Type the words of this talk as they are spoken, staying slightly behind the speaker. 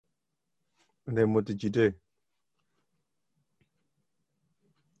And then what did you do?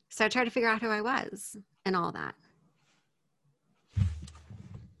 So I tried to figure out who I was and all that.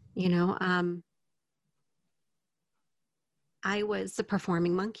 You know, I was a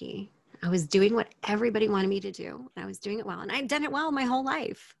performing monkey. I was doing what everybody wanted me to do. And I was doing it well. And I'd done it well my whole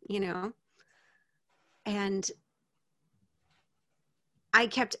life, you know. And I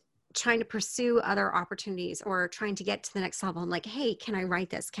kept trying to pursue other opportunities or trying to get to the next level. I'm like, hey, can I write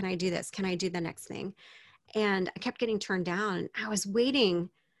this? Can I do this? Can I do the next thing? And I kept getting turned down. I was waiting.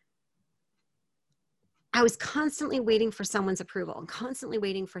 I was constantly waiting for someone's approval and constantly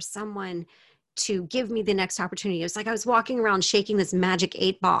waiting for someone to give me the next opportunity. It was like I was walking around shaking this magic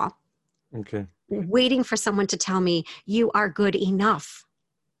 8-ball. Okay. Waiting for someone to tell me you are good enough.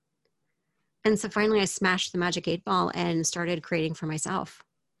 And so finally I smashed the magic 8-ball and started creating for myself.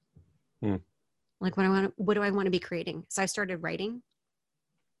 Like what do I want to be creating? So I started writing,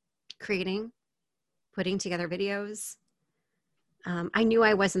 creating, putting together videos. I knew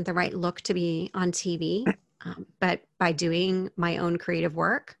I wasn't the right look to be on TV, but by doing my own creative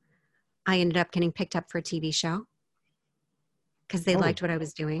work, I ended up getting picked up for a TV show because they liked what I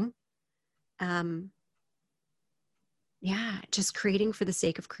was doing. Yeah, just creating for the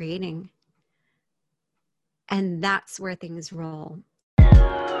sake of creating. And that's where things roll.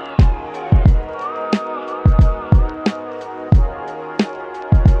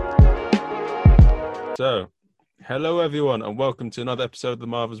 So, hello everyone, and welcome to another episode of the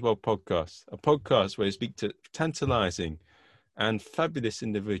Marvelous World podcast, a podcast where we speak to tantalizing and fabulous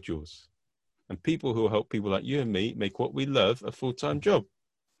individuals and people who will help people like you and me make what we love a full-time job.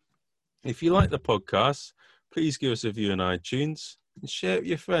 If you like the podcast, please give us a review on iTunes and share it with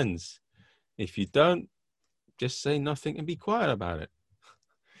your friends. If you don't, just say nothing and be quiet about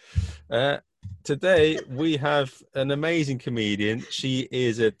it. Today, we have an amazing comedian. She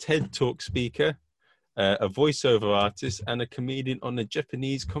is a TED Talk speaker, a voiceover artist, and a comedian on the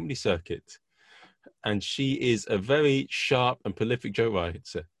Japanese comedy circuit. And she is a very sharp and prolific joke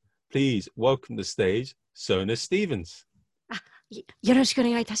writer. Please welcome to the stage, Sona Stevens. よろしくお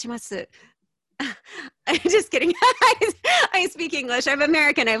願いいたします。I'm just kidding. I speak English. I'm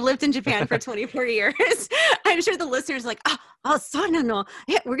American. I've lived in Japan for 24 years. I'm sure the listeners are like, so no.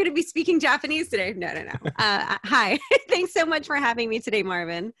 Yeah, we're going to be speaking Japanese today. No. Hi. Thanks so much for having me today,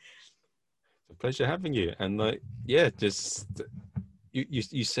 Marvin. It's a pleasure having you. And just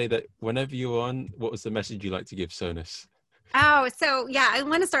you say that whenever you're on, what was the message you like to give Sonus? Oh, so yeah, I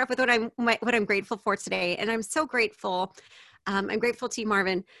want to start off with what I'm grateful for today. And I'm so grateful. I'm grateful to you,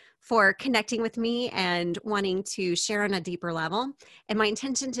 Marvin, for connecting with me and wanting to share on a deeper level. And my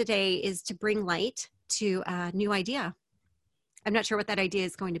intention today is to bring light to a new idea. I'm not sure what that idea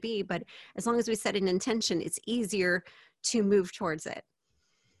is going to be, but as long as we set an intention, it's easier to move towards it.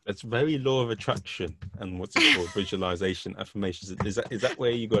 That's very law of attraction and what's it called? Visualization, affirmations. Is that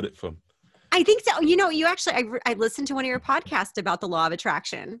where you got it from? I think so. You know, you actually, I listened to one of your podcasts about the law of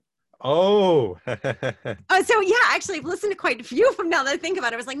attraction. Oh. So yeah, actually I've listened to quite a few of them now that I think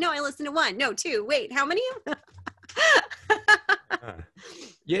about it. I was like, no, I listened to one. No, two. Wait, how many?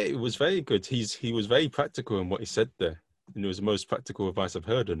 Yeah, it was very good. He was very practical in what he said there. And it was the most practical advice I've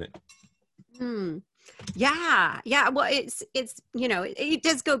heard on it. Yeah. Well, it's, you know, it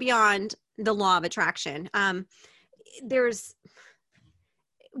does go beyond the law of attraction.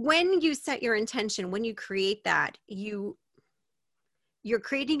 When you set your intention, when you create that, you're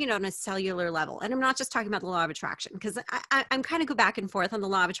creating it on a cellular level. And I'm not just talking about the law of attraction, because I'm kind of go back and forth on the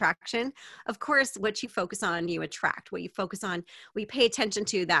law of attraction. Of course, what you focus on, you attract. What you focus on, what you pay attention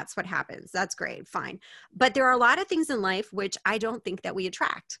to, that's what happens. That's great, fine. But there are a lot of things in life which I don't think that we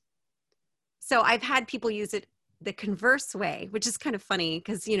attract. So I've had people use it the converse way, which is kind of funny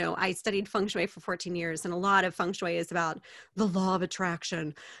because, you know, I studied feng shui for 14 years and a lot of feng shui is about the law of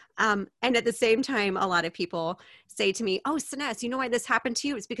attraction. And at the same time, a lot of people say to me, oh, Sines, you know why this happened to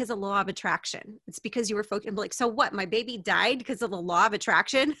you? It's because of the law of attraction. It's because you were focused. I'm like, so what? My baby died because of the law of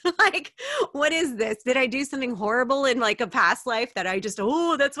attraction? Like, what is this? Did I do something horrible in like a past life that I just,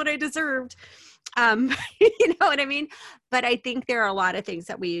 that's what I deserved? You know what I mean? But I think there are a lot of things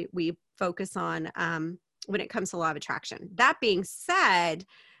that we focus on when it comes to law of attraction. That being said,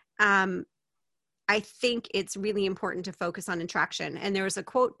 I think it's really important to focus on attraction. And there was a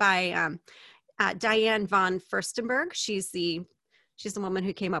quote by Diane von Furstenberg. She's the woman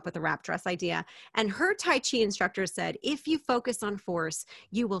who came up with the wrap dress idea. And her Tai Chi instructor said, if you focus on force,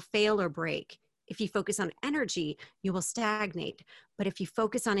 you will fail or break. If you focus on energy, you will stagnate. But if you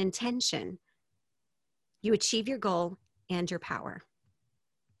focus on intention, you achieve your goal and your power.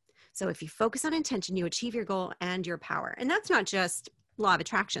 So if you focus on intention, you achieve your goal and your power. And that's not just law of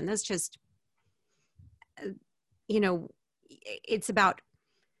attraction. That's just it's about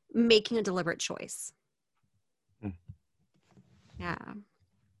making a deliberate choice. Mm. Yeah.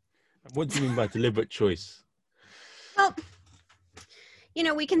 What do you mean by deliberate choice? Well,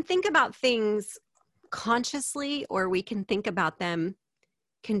 we can think about things consciously, or we can think about them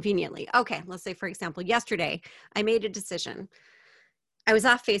conveniently. Okay, let's say, for example, yesterday I made a decision. I was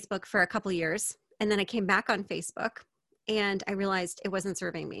off Facebook for a couple years, and then I came back on Facebook and I realized it wasn't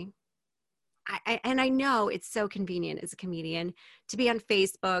serving me. And I know it's so convenient as a comedian to be on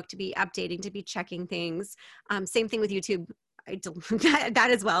Facebook, to be updating, to be checking things. Same thing with YouTube. I do that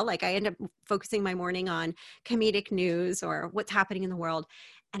as well. Like, I end up focusing my morning on comedic news or what's happening in the world.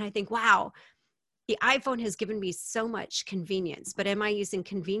 And I think, wow, the iPhone has given me so much convenience, but am I using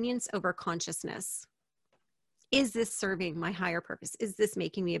convenience over consciousness? Is this serving my higher purpose? Is this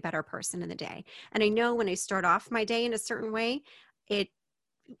making me a better person in the day? And I know when I start off my day in a certain way, it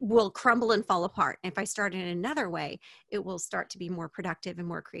will crumble and fall apart. And if I start in another way, it will start to be more productive and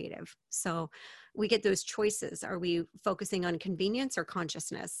more creative. So we get those choices. Are we focusing on convenience or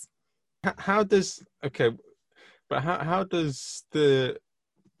consciousness? How does, okay, but how does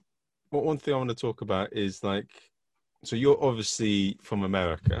one thing I want to talk about is like, so you're obviously from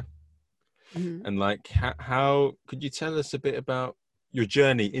America, Mm-hmm. and like, how could you tell us a bit about your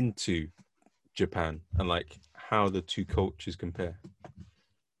journey into Japan and like how the two cultures compare?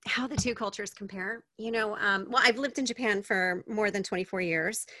 How the two cultures compare? Well, I've lived in Japan for more than 24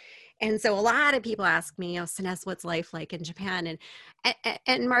 years. And so a lot of people ask me, Sines, what's life like in Japan?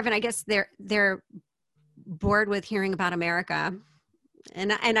 And Marvin, I guess they're bored with hearing about America.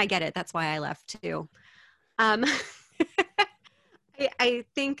 And I get it. That's why I left too. Um, I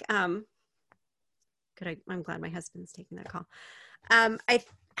think, I'm glad my husband's taking that call.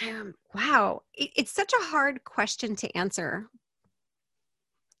 Wow, it's such a hard question to answer.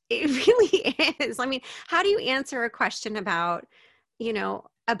 It really is. I mean, how do you answer a question about,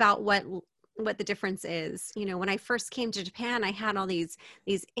 about what the difference is? When I first came to Japan, I had all these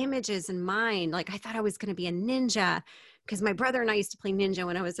images in mind. Like, I thought I was going to be a ninja because my brother and I used to play ninja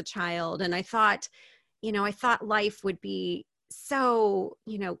when I was a child. And I thought life would be so,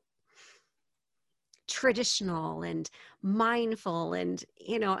 traditional and mindful and,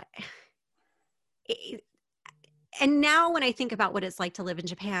 it, and now when I think about what it's like to live in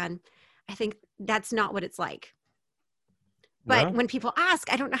Japan, I think that's not what it's like. But No? when people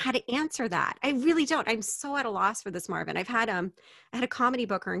ask, I don't know how to answer that. I really don't. I'm so at a loss for this, Marvin. I had a comedy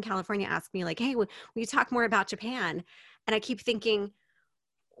booker in California ask me like, "Hey, will you talk more about Japan?" And I keep thinking,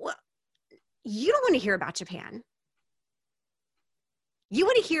 well, you don't want to hear about Japan. You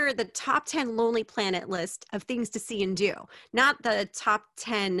want to hear the top 10 Lonely Planet list of things to see and do, not the top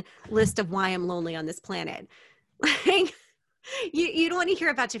 10 list of why I'm lonely on this planet. Like, you don't want to hear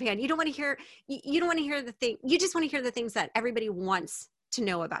about Japan. You don't want to hear the thing. You just want to hear the things that everybody wants to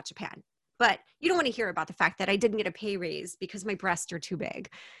know about Japan. But you don't want to hear about the fact that I didn't get a pay raise because my breasts are too big.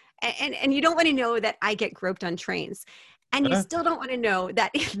 And you don't want to know that I get groped on trains. And you still don't want to know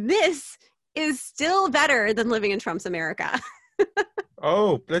that this is still better than living in Trump's America.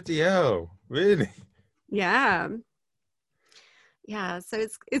 Oh, bloody hell. Really? Yeah. Yeah. So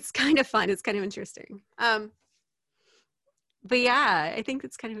it's kind of fun. It's kind of interesting. But yeah, I think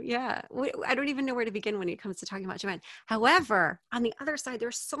it's kind of, yeah, I don't even know where to begin when it comes to talking about Japan. However, on the other side,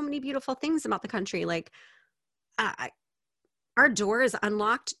 there's so many beautiful things about the country. Like, our door is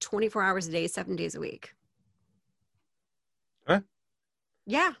unlocked 24 hours a day, 7 days a week. Huh?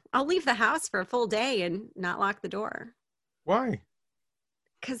 Yeah, I'll leave the house for a full day and not lock the door. Why?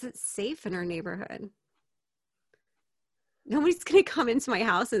 Because it's safe in our neighborhood. Nobody's going to come into my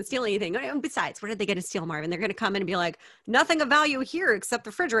house and steal anything. And besides, what are they going to steal, Marvin? They're going to come in and be like, nothing of value here except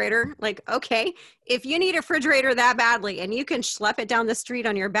the refrigerator. Like, okay, if you need a refrigerator that badly and you can schlep it down the street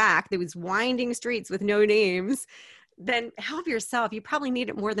on your back, those winding streets with no names, then help yourself. You probably need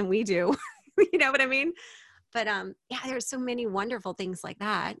it more than we do. You know what I mean? But yeah, there's so many wonderful things like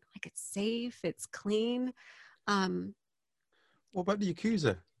that. Like, it's safe, it's clean. What about the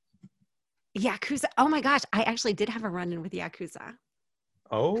Yakuza? Yakuza. Oh my gosh, I actually did have a run-in with Yakuza.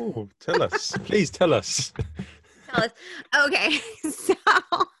 Oh, tell us. Please tell us. Tell us. Okay, so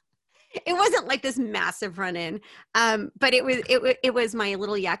it wasn't like this massive run-in, but it was my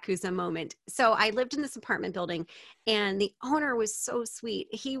little Yakuza moment. So I lived in this apartment building, and the owner was so sweet.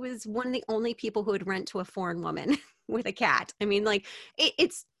 He was one of the only people who would rent to a foreign woman with a cat. I mean, like,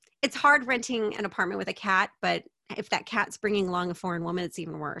 it's hard renting an apartment with a cat, but if that cat's bringing along a foreign woman, it's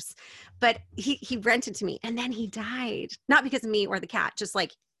even worse. But he rented to me, and then he died, not because of me or the cat, just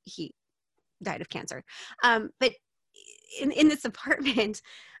like he died of cancer. But in this apartment,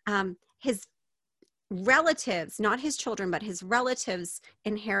 his relatives, not his children, but his relatives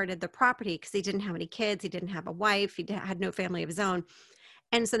inherited the property because he didn't have any kids. He didn't have a wife. Had no family of his own.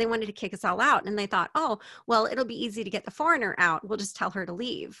 And so they wanted to kick us all out. And they thought, oh, well, it'll be easy to get the foreigner out. We'll just tell her to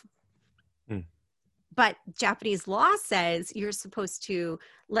leave. Mm. But Japanese law says you're supposed to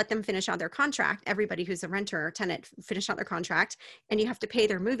let them finish out their contract. Everybody who's a renter or tenant finish out their contract, and you have to pay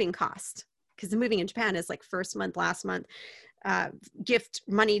their moving cost, because the moving in Japan is like first month, last month, gift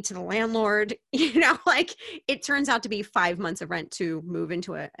money to the landlord. Like it turns out to be 5 months of rent to move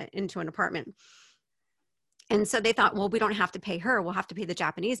into an apartment. And so they thought, well, we don't have to pay her. We'll have to pay the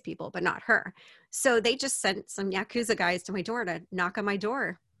Japanese people, but not her. So they just sent some Yakuza guys to my door to knock on my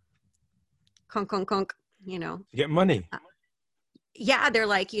door. Conk, conk, conk, You get money. Yeah, they're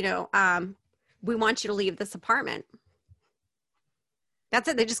like, we want you to leave this apartment. That's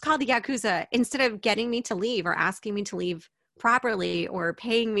it. They just called the Yakuza instead of getting me to leave or asking me to leave properly or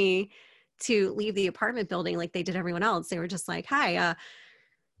paying me to leave the apartment building like they did everyone else. They were just like, hi,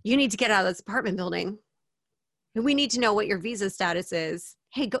 you need to get out of this apartment building. We need to know what your visa status is.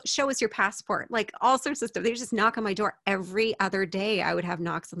 Hey, go show us your passport. Like all sorts of stuff. They just knock on my door every other day. I would have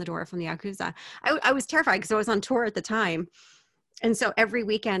knocks on the door from the Yakuza. I was terrified because I was on tour at the time. And so every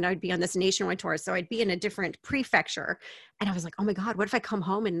weekend I'd be on this nationwide tour. So I'd be in a different prefecture. And I was like, oh my God, what if I come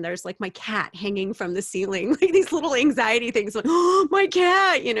home and there's like my cat hanging from the ceiling? Like these little anxiety things, like, oh, my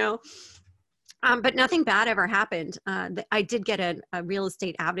cat, But nothing bad ever happened. I did get a real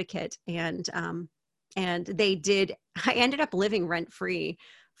estate advocate, and I ended up living rent free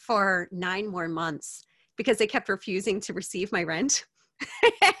for 9 more months because they kept refusing to receive my rent.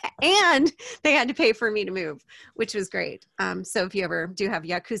 And they had to pay for me to move, which was great. So if you ever do have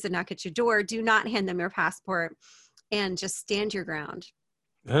Yakuza knock at your door, do not hand them your passport and just stand your ground.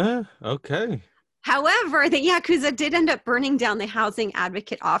 Okay. However, the Yakuza did end up burning down the housing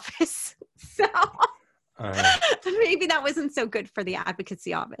advocate office. So maybe that wasn't so good for the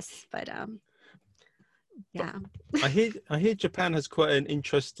advocacy office, but yeah. I hear Japan has quite an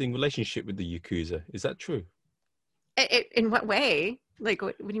interesting relationship with the Yakuza. Is that true? In what way? Like,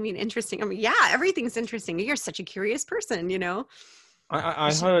 what do you mean interesting? I mean, yeah, everything's interesting. You're such a curious person,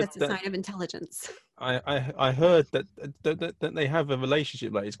 I heard that's a sign of intelligence. I heard that they have a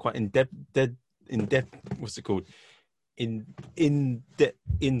relationship, like it's quite in depth. What's it called? Inside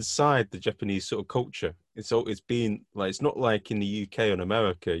the Japanese sort of culture. It's been like, it's not like in the UK and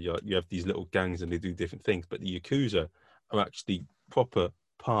America. You have these little gangs and they do different things, but the Yakuza are actually proper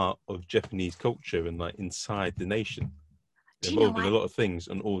part of Japanese culture and like inside the nation. They're involved in a lot of things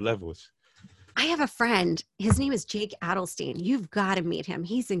on all levels. I have a friend. His name is Jake Adelstein. You've got to meet him.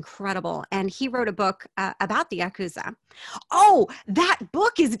 He's incredible. And he wrote a book about the Yakuza. Oh, that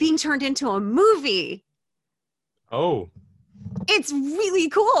book is being turned into a movie. Oh. It's really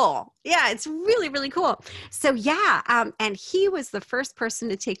cool. Yeah, it's really, really cool. So yeah, and he was the first person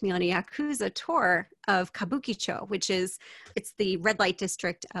to take me on a Yakuza tour of Kabukicho, it's the red light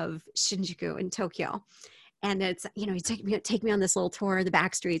district of Shinjuku in Tokyo. And it's, he take me on this little tour of the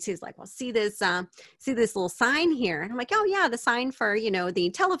back streets. He's like, well, see this little sign here. And I'm like, oh yeah, the sign for,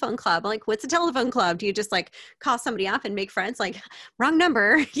 the telephone club. I'm like, what's a telephone club? Do you just like call somebody up and make friends? Like, wrong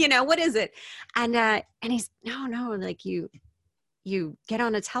number, what is it? And he's, no, like you get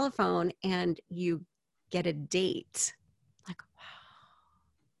on a telephone and you get a date. Like, wow.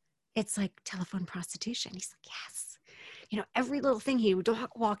 It's like telephone prostitution. He's like, yes. Every little thing, he would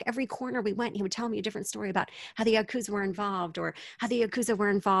walk every corner we went, he would tell me a different story about how the Yakuza were involved, or how the Yakuza were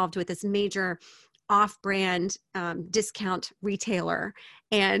involved with this major off-brand discount retailer.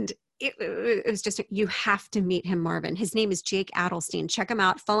 And it was just, you have to meet him, Marvin. His name is Jake Adelstein. Check him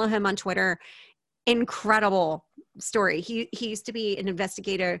out. Follow him on Twitter. Incredible story. He used to be an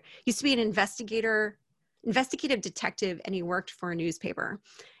investigative detective, and he worked for a newspaper.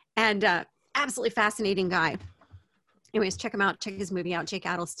 And absolutely fascinating guy. Anyways, check him out. Check his movie out, Jake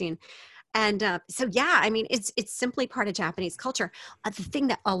Adelstein. And so, yeah, I mean, it's simply part of Japanese culture. The thing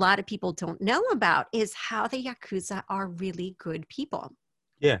that a lot of people don't know about is how the Yakuza are really good people.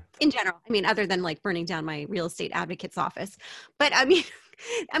 Yeah. In general, I mean, other than like burning down my real estate advocate's office. But I mean,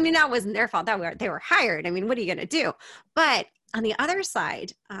 that wasn't their fault. They were hired. I mean, what are you going to do? But on the other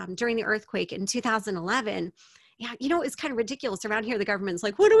side, during the earthquake in 2011, yeah, it's kind of ridiculous. Around here, the government's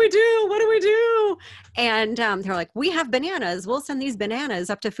like, what do we do? What do we do? And they're like, we have bananas. We'll send these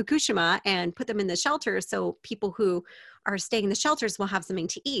bananas up to Fukushima and put them in the shelters so people who are staying in the shelters will have something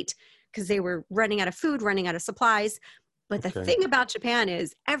to eat, because they were running out of food, running out of supplies. But the thing about Japan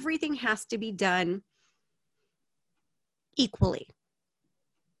is everything has to be done equally.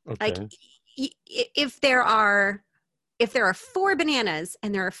 Okay. Like if there are 4 bananas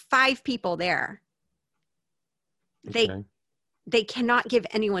and there are 5 people there, They Okay. they cannot give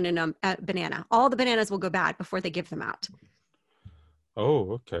anyone a banana. All the bananas will go bad before they give them out.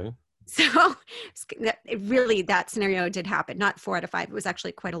 Oh, okay. So really, that scenario did happen. Not 4 out of 5. It was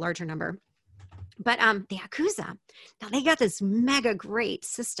actually quite a larger number. But the Yakuza, now they got this mega great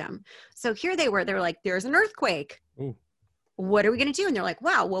system. So here they were like, there's an earthquake. Ooh. What are we going to do? And they're like,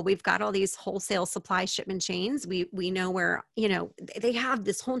 wow, well, we've got all these wholesale supply shipment chains. We know where, they have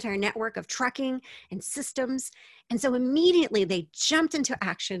this whole entire network of trucking and systems. And so immediately they jumped into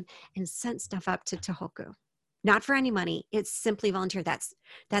action and sent stuff up to Tohoku. Not for any money. It's simply volunteer. That's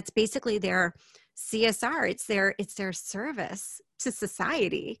basically their CSR. It's their service to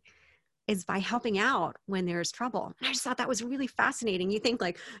society, is by helping out when there's trouble. And I just thought that was really fascinating. You think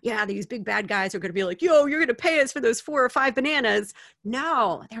like, yeah, these big bad guys are going to be like, yo, you're going to pay us for those 4 or 5 bananas.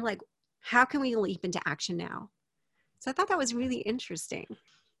 No, they're like, how can we leap into action now? So I thought that was really interesting.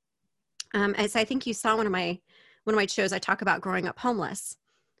 As I think you saw one of my shows, I talk about growing up homeless,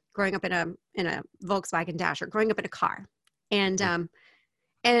 growing up in a Volkswagen Dash, or growing up in a car. And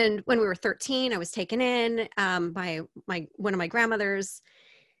when we were 13, I was taken in by one of my grandmothers.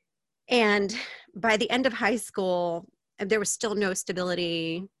 And by the end of high school, there was still no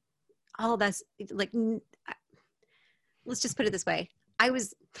stability. All that's like, let's just put it this way. I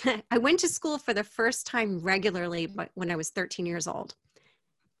went to school for the first time regularly, but when I was 13 years old.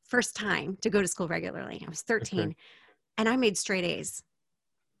 First time to go to school regularly. I was 13, Okay. and I made straight A's.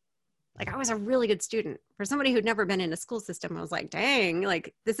 Like, I was a really good student. For somebody who'd never been in a school system, I was like, dang,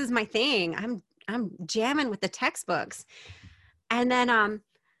 like, this is my thing. I'm jamming with the textbooks. And then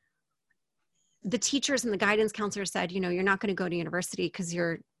the teachers and the guidance counselor said, you're not going to go to university because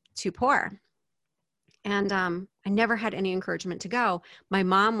you're too poor. And I never had any encouragement to go. My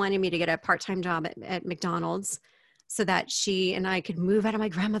mom wanted me to get a part-time job at McDonald's so that she and I could move out of my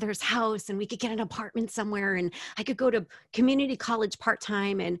grandmother's house and we could get an apartment somewhere, and I could go to community college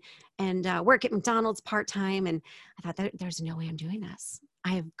part-time and work at McDonald's part-time. And I thought, there's no way I'm doing this. I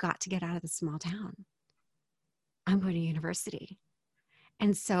have got to get out of this small town. I'm going to university.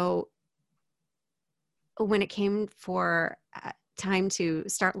 And so when it came for time to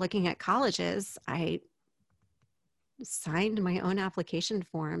start looking at colleges, I signed my own application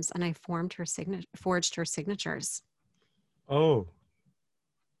forms and I forged her signatures. Oh.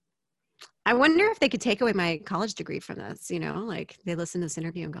 I wonder if they could take away my college degree from this, like they listen to this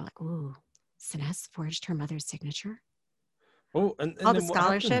interview and go like, ooh, Sinez forged her mother's signature. Oh, and all then the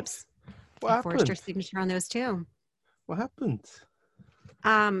scholarships, I forged her signature on those too. What happened?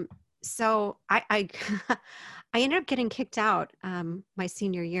 So I ended up getting kicked out my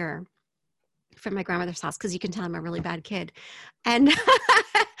senior year from my grandmother's house, because you can tell I'm a really bad kid. And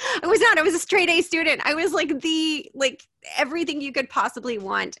I was a straight A student. I was like everything you could possibly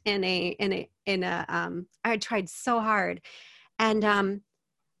want in a I tried so hard. And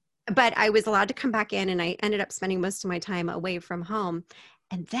but I was allowed to come back in, and I ended up spending most of my time away from home.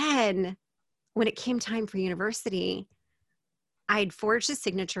 And then when it came time for university, I'd forged the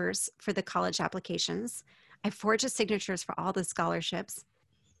signatures for the college applications. I forged the signatures for all the scholarships.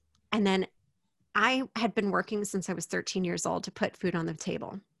 And then I had been working since I was 13 years old to put food on the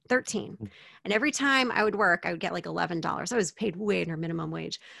table. 13. And every time I would work, I would get like $11. I was paid way under minimum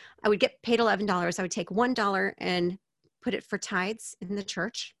wage. I would get paid $11. I would take $1 and put it for tithes in the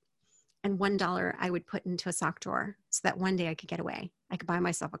church. And $1 I would put into a sock drawer so that one day I could get away. I could buy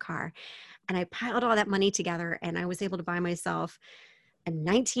myself a car. And I piled all that money together, and I was able to buy myself a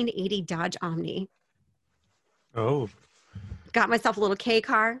 1980 Dodge Omni. Oh. Got myself a little K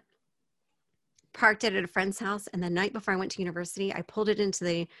car, parked it at a friend's house. And the night before I went to university, I pulled it into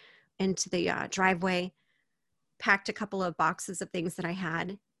the driveway, packed a couple of boxes of things that I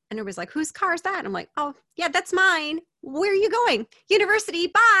had. And it was like, whose car is that? And I'm like, oh, yeah, that's mine. Where are you going? University.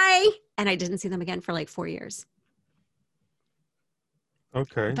 Bye. And I didn't see them again for like 4 years.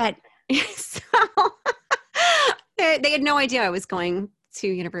 Okay. But so they had no idea I was going to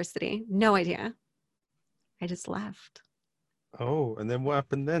university. No idea. I just left. Oh, and then what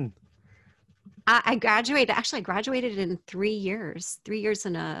happened then? I graduated. Actually, I graduated in 3 years. 3 years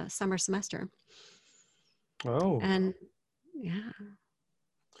in a summer semester. Oh. And yeah.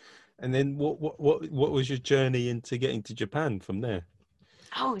 And then what was your journey into getting to Japan from there?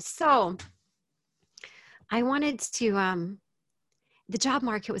 Oh, so I wanted to, the job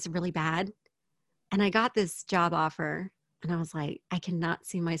market was really bad. And I got this job offer, and I was like, I cannot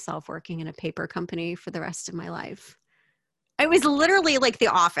see myself working in a paper company for the rest of my life. It was literally like The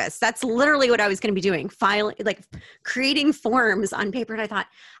Office. That's literally what I was going to be doing, filing, like creating forms on paper. And I thought,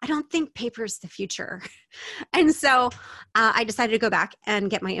 I don't think paper is the future. And so I decided to go back and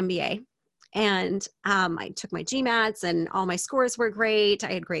get my MBA. And I took my GMATs and all my scores were great.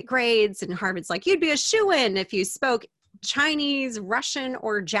 I had great grades, and Harvard's like, you'd be a shoo-in if you spoke Chinese, Russian,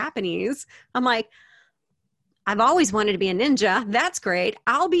 or Japanese. I'm like, I've always wanted to be a ninja. That's great.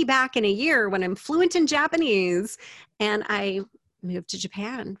 I'll be back in a year when I'm fluent in Japanese. And I moved to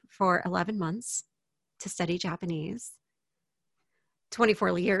Japan for 11 months to study Japanese.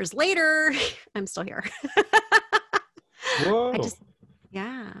 24 years later, I'm still here. Whoa.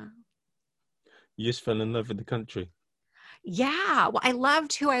 Yeah. You just fell in love with the country. Yeah. Well, I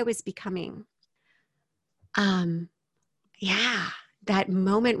loved who I was becoming. Yeah. That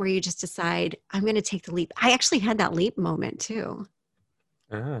moment where you just decide, I'm going to take the leap. I actually had that leap moment too.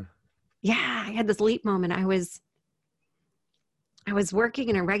 Ah. Yeah. I had this leap moment. I was working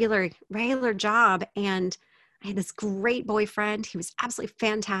in a regular job, and I had this great boyfriend. He was absolutely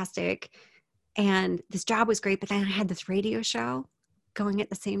fantastic. And this job was great, but then I had this radio show going at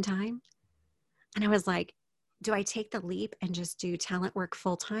the same time. And I was like, do I take the leap and just do talent work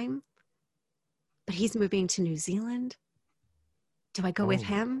full time? But he's moving to New Zealand. Do I go with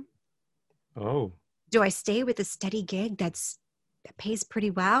him? Oh. Do I stay with a steady gig that pays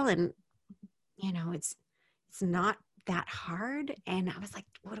pretty well? And, it's not that hard. And I was like,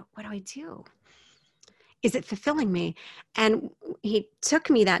 what do I do? Is it fulfilling me? And he took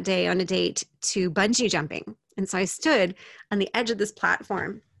me that day on a date to bungee jumping. And so I stood on the edge of this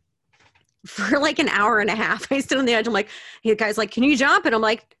platform for like an hour and a half. I stood on the edge. I'm like, the guy's like, can you jump? And I'm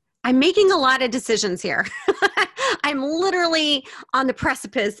like, I'm making a lot of decisions here. I'm literally on the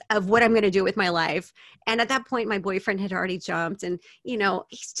precipice of what I'm going to do with my life. And at that point, my boyfriend had already jumped, and,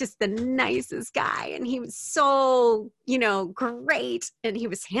 he's just the nicest guy. And he was so, great. And he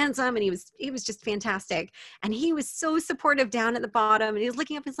was handsome, and he was just fantastic. And he was so supportive down at the bottom, and he was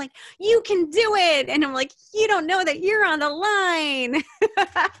looking up and he's like, you can do it. And I'm like, you don't know that you're on the line.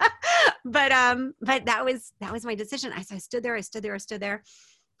 But that was my decision. I stood there.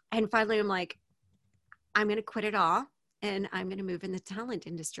 And finally, I'm like, I'm going to quit it all, and I'm going to move in the talent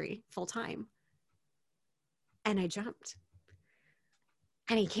industry full time. And I jumped.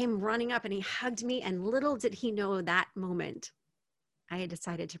 And he came running up and he hugged me. And little did he know that moment, I had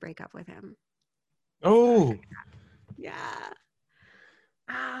decided to break up with him. Oh. Yeah.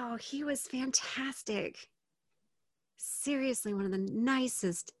 Oh, he was fantastic. Seriously, one of the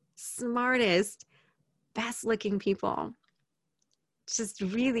nicest, smartest, best looking people. Just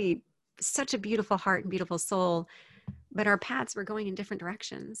really such a beautiful heart and beautiful soul, but our paths were going in different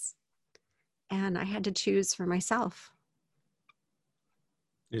directions, and I had to choose for myself.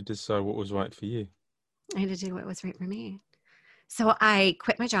 You decide what was right for you. I had to do what was right for me. So I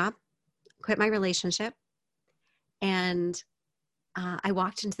quit my job, quit my relationship, and I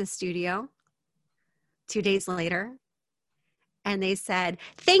walked into the studio 2 days later, and they said,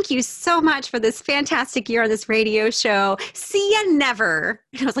 thank you so much for this fantastic year on this radio show. See ya never.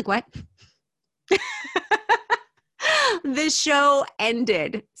 And I was like, what? The show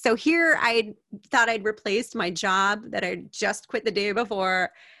ended. So here I thought I'd replaced my job that I just quit the day before,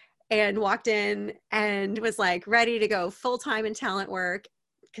 and walked in and was like ready to go full-time in talent work,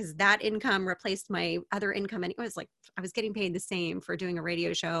 because that income replaced my other income. And it was like, I was getting paid the same for doing a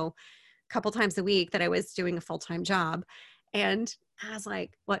radio show a couple times a week that I was doing a full-time job. And I was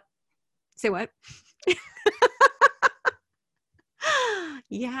like, what? Say what?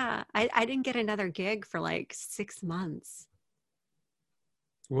 Yeah, I didn't get another gig for like 6 months.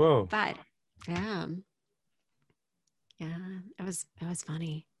 Whoa. But yeah, it was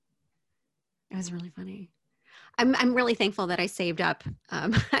funny. It was really funny. I'm really thankful that I saved up.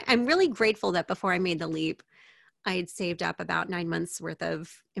 I'm really grateful that before I made the leap, I had saved up about 9 months worth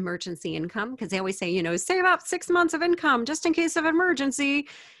of emergency income, because they always say, save up 6 months of income just in case of emergency.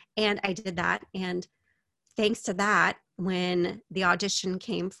 And I did that. And thanks to that, when the audition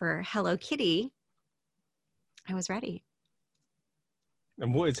came for Hello Kitty, I was ready.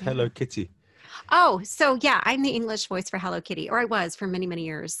 And what is Hello Kitty? Oh, so yeah, I'm the English voice for Hello Kitty, or I was for many, many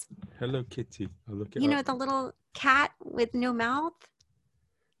years. Hello Kitty. I'll look it up. The little cat with no mouth?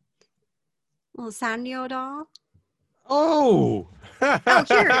 Little Sanrio doll? Oh! Oh,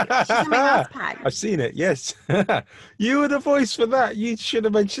 here. She's in my mouse pad. I've seen it, yes. You were the voice for that. You should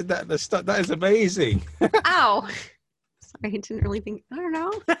have mentioned that at the start. That is amazing. Oh, sorry, I didn't really think. I don't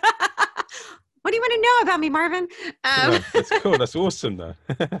know. What do you want to know about me, Marvin? No, that's cool. That's awesome, though.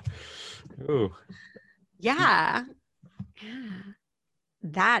 Oh. Yeah.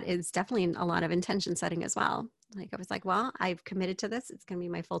 That is definitely a lot of intention setting as well. Like, I was like, well, I've committed to this. It's going to be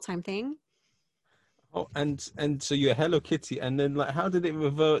my full-time thing. Oh, and so you're Hello Kitty, and then like, how did it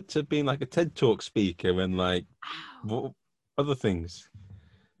revert to being like a TED Talk speaker and like what other things?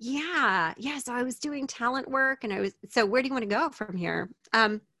 Yeah. So I was doing talent work, and so where do you want to go from here?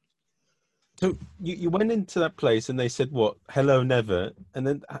 So you went into that place and they said, what, hello, never. And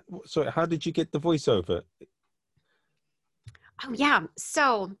then, so how did you get the voiceover? Oh yeah.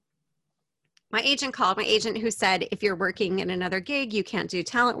 So my agent called, my agent who said, if you're working in another gig, you can't do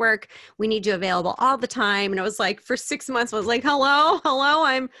talent work. We need you available all the time. And it was like for 6 months, I was like, hello,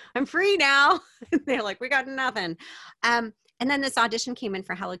 I'm free now. They're like, we got nothing. And then this audition came in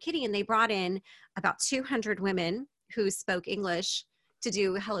for Hello Kitty, and they brought in about 200 women who spoke English to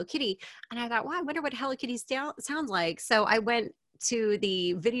do Hello Kitty. And I thought, wow, I wonder what Hello Kitty sounds like. So I went to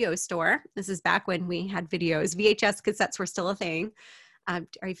the video store. This is back when we had videos. VHS cassettes were still a thing.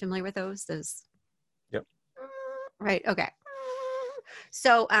 Are you familiar with those? Yep. Right. Okay.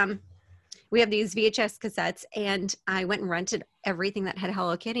 So we have these VHS cassettes, and I went and rented everything that had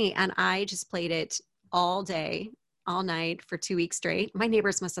Hello Kitty, and I just played it all day, all night for 2 weeks straight. My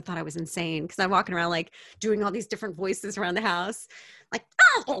neighbors must have thought I was insane because I'm walking around like doing all these different voices around the house, like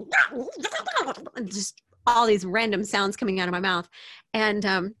and just all these random sounds coming out of my mouth. And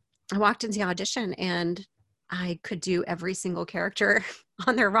I walked into the audition, and I could do every single character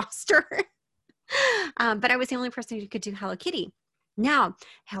on their roster. But I was the only person who could do Hello Kitty. Now,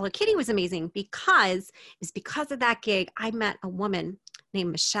 Hello Kitty was amazing because of that gig, I met a woman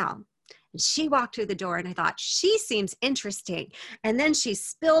named Michelle. And she walked through the door, and I thought, she seems interesting. And then she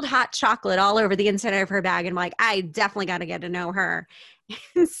spilled hot chocolate all over the inside of her bag. And I'm like, I definitely got to get to know her.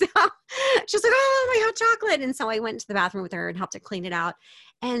 And so she's like, oh, my hot chocolate. And so I went to the bathroom with her and helped her clean it out.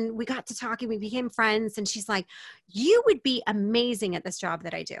 And we got to talking. We became friends. And she's like, you would be amazing at this job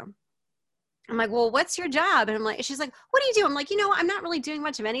that I do. I'm like, well, what's your job? And I'm like, she's like, what do you do? I'm like, I'm not really doing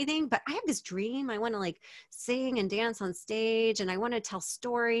much of anything, but I have this dream. I want to like sing and dance on stage, and I want to tell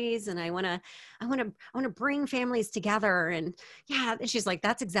stories, and I want to bring families together. And yeah. And she's like,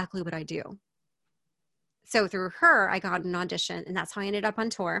 that's exactly what I do. So through her, I got an audition, and that's how I ended up on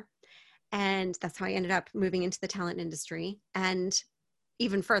tour. And that's how I ended up moving into the talent industry and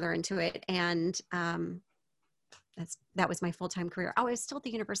even further into it. And, that was my full-time career. I was still at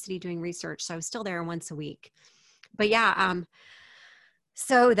the university doing research, so I was still there once a week. But yeah,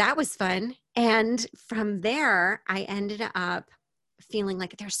 so that was fun. And from there, I ended up feeling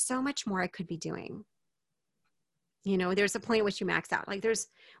like there's so much more I could be doing. There's a point at which you max out. Like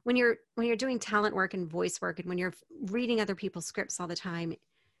when you're doing talent work and voice work, and when you're reading other people's scripts all the time,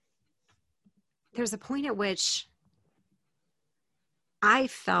 there's a point at which I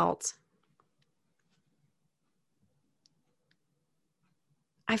felt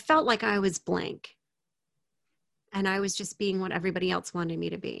like I was blank, and I was just being what everybody else wanted me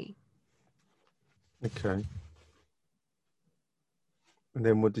to be. Okay. And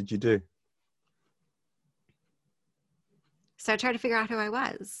then what did you do? So I tried to figure out who I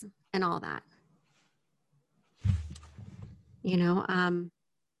was and all that.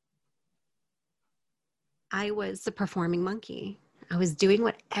 I was a performing monkey. I was doing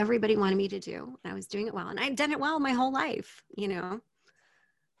what everybody wanted me to do, and I was doing it well. And I'd done it well my whole life,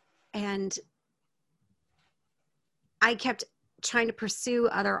 And I kept trying to pursue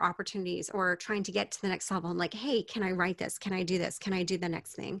other opportunities or trying to get to the next level. I'm like, hey, can I write this? Can I do this? Can I do the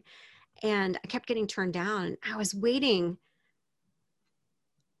next thing? And I kept getting turned down. I was waiting.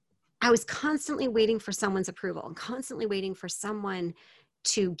 I was constantly waiting for someone's approval and constantly waiting for someone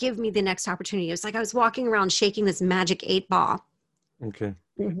to give me the next opportunity. It was like I was walking around shaking this magic 8-ball. Okay.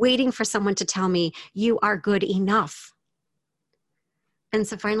 Waiting for someone to tell me, you are good enough. And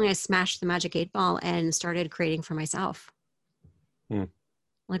so finally I smashed the magic 8-ball and started creating for myself.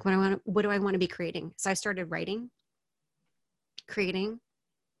 Like, what do I want to be creating? So I started writing, creating,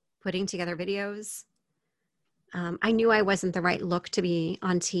 putting together videos. I knew I wasn't the right look to be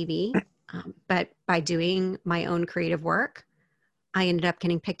on TV, but by doing my own creative work, I ended up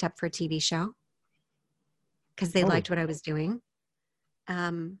getting picked up for a TV show because they liked what I was doing.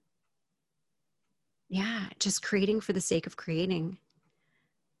 Just creating for the sake of creating.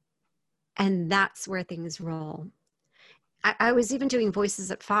 And that's where things roll. I was even doing voices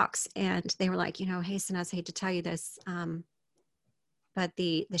at Fox, and they were like, hey, Sanaz, I hate to tell you this, but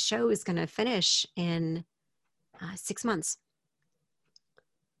the show is going to finish in 6 months.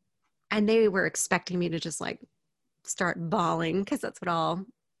 And they were expecting me to just like start bawling, because that's what all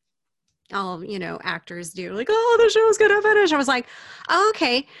actors do. Like, oh, the show's going to finish. I was like, oh,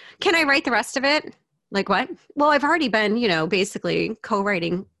 okay, can I write the rest of it? Like, what? Well, I've already been, basically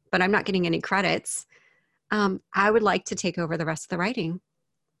co-writing, but I'm not getting any credits. I would like to take over the rest of the writing.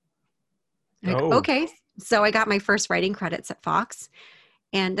 Like, okay. So I got my first writing credits at Fox,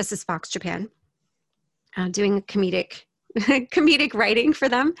 and this is Fox Japan, doing comedic comedic writing for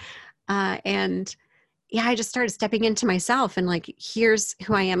them. And yeah, I just started stepping into myself and like, here's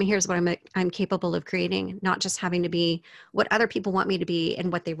who I am. Here's what I'm capable of creating, not just having to be what other people want me to be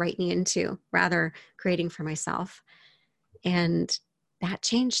and what they write me into, rather creating for myself. And that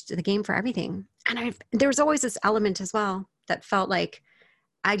changed the game for everything. And there was always this element as well that felt like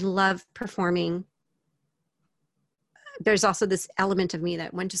I love performing. There's also this element of me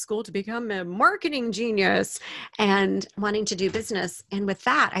that went to school to become a marketing genius and wanting to do business. And with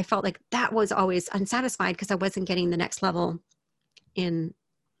that, I felt like that was always unsatisfied because I wasn't getting the next level in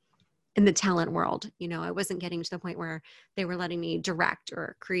the talent world. You know, I wasn't getting to the point where they were letting me direct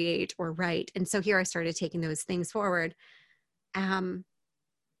or create or write. And so here I started taking those things forward. And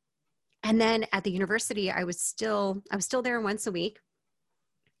then at the university, I was still there once a week.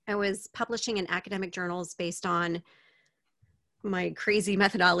 I was publishing in academic journals based on my crazy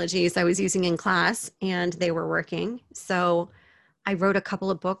methodologies I was using in class, and they were working. So I wrote a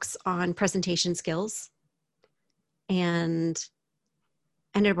couple of books on presentation skills and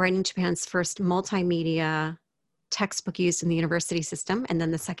ended up writing Japan's first multimedia textbook used in the university system, and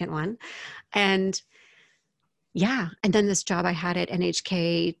then the second one. And yeah, and then this job I had at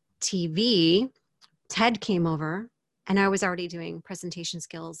NHK TV, Ted came over, and I was already doing presentation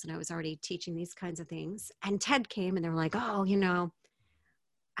skills and I was already teaching these kinds of things. And Ted came and they were like, oh, you know,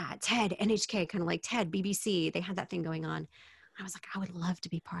 Ted, NHK, kind of like Ted, BBC, they had that thing going on. I was like, I would love to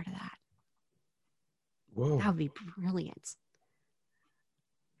be part of that. Whoa. That would be brilliant.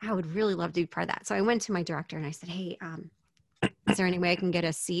 I would really love to be part of that. So I went to my director and I said, hey, is there any way I can get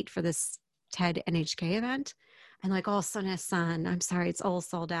a seat for this TED NHK event? And like, oh, son, I'm sorry, it's all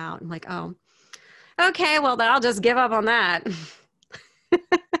sold out. I'm like, oh, okay, well, then I'll just give up on that.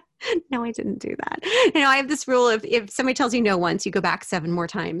 No, I didn't do that. You know, I have this rule of if somebody tells you no once, you go back 7 more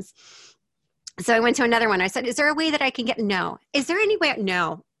times. So I went to another one. I said, is there a way that I can get no? Is there any way?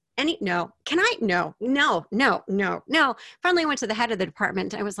 No. No. Can I? No. Finally, I went to the head of the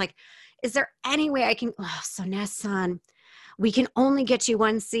department. I was like, is there any way I can? Oh, so Nessan, we can only get you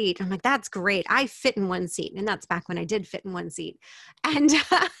 1 seat. I'm like, that's great. I fit in 1 seat. And that's back when I did fit in 1 seat. And,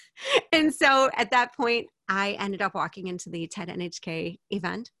 and so at that point, I ended up walking into the TED NHK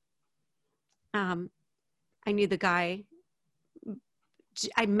event. I knew the guy.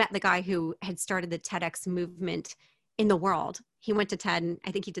 I met the guy who had started the TEDx movement in the world. He went to TED, and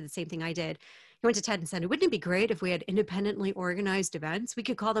I think he did the same thing I did. He went to TED and said, wouldn't it be great if we had independently organized events? We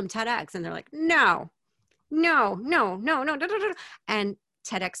could call them TEDx. And they're like, no. And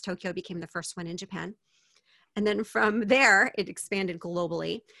TEDx Tokyo became the first one in Japan. And then from there, it expanded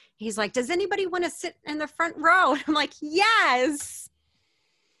globally. He's like, does anybody want to sit in the front row? And I'm like, yes.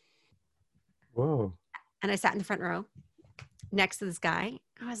 Whoa. And I sat in the front row next to this guy.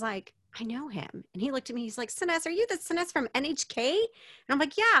 I was like, I know him. And he looked at me. He's like, Sines, are you the Sines from NHK? And I'm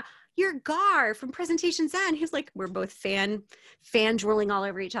like, yeah, you're Gar from Presentation Zen. He's like, we're both fan drooling all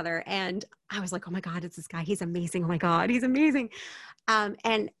over each other. And I was like, oh my God, it's this guy. He's amazing. Oh my God, he's amazing.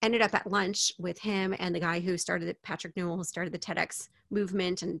 And ended up at lunch with him and the guy who started it, Patrick Newell, who started the TEDx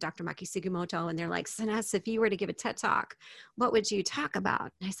movement, and Dr. Maki Sugimoto. And they're like, Sines, if you were to give a TED Talk, what would you talk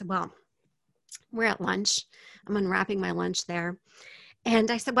about? And I said, well, we're at lunch. I'm unwrapping my lunch there.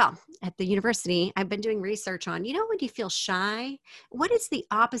 And I said, well, at the university, I've been doing research on, you know, when you feel shy, what is the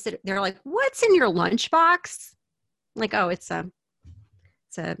opposite? They're like, what's in your lunchbox? I'm like, oh, it's a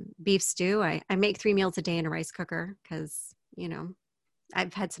beef stew. I make 3 meals a day in a rice cooker because, you know,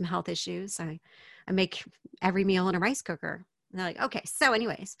 I've had some health issues. I make every meal in a rice cooker. And they're like, okay. So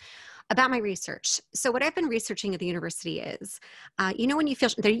anyways, about my research. So what I've been researching at the university is, you know, when you feel,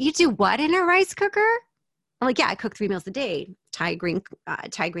 you do what in a rice cooker? I'm like, yeah, I cook 3 meals a day. Thai green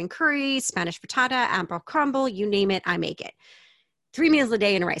curry, Spanish frittata, amber crumble, you name it, I make it. 3 meals a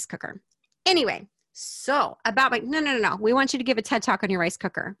day in a rice cooker. Anyway, so about my, no. We want you to give a TED Talk on your rice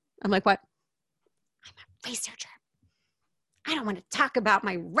cooker. I'm like, what? I'm a researcher. I don't want to talk about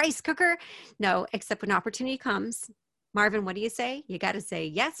my rice cooker. No, except when opportunity comes. Marvin, what do you say? You got to say,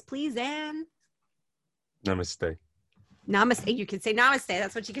 yes, please, and Namaste. Namaste. You can say namaste.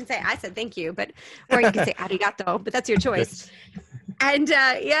 That's what you can say. I said thank you, but or you can say arigato, but that's your choice. And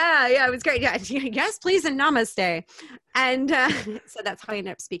yeah, it was great. Yeah, yes, please, and namaste. And so that's how I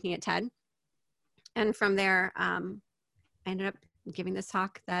ended up speaking at TED. And from there, I ended up giving this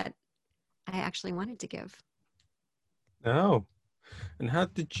talk that I actually wanted to give. Oh, and how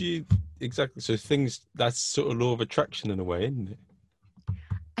did you exactly? So things, that's sort of law of attraction in a way, isn't it?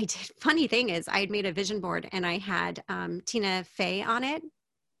 I did. Funny thing is, I had made a vision board and I had Tina Fey on it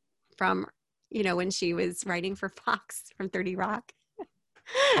from, you know, when she was writing for Fox from 30 Rock.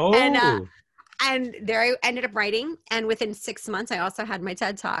 Oh. And And there I ended up writing. And within 6 months, I also had my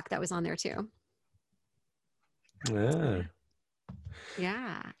TED Talk that was on there too. Yeah.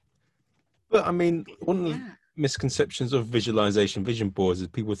 Yeah. But I mean, one of the Yeah. misconceptions of visualization, vision boards, is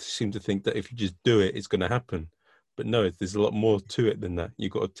people seem to think that if you just do it, it's going to happen. But no, there's a lot more to it than that.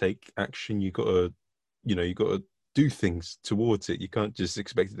 You've got to take action. You've got to, you got to do things towards it. You can't just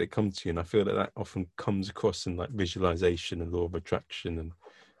expect it to come to you. And I feel that that often comes across in like visualization and law of attraction and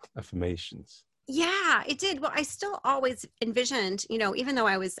affirmations. Yeah, it did. Well, I still always envisioned, even though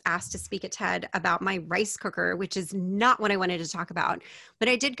I was asked to speak at TED about my rice cooker, which is not what I wanted to talk about, but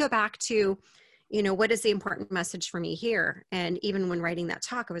I did go back to, what is the important message for me here? And even when writing that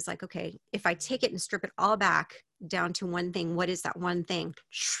talk, I was like, okay, if I take it and strip it all back down to one thing, what is that one thing?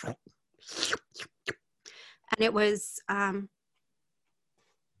 And it was,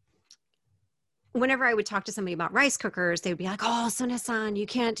 whenever I would talk to somebody about rice cookers, they would be like, "Oh, Sona-san, you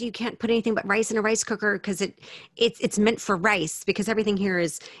can't put anything but rice in a rice cooker because it's meant for rice because everything here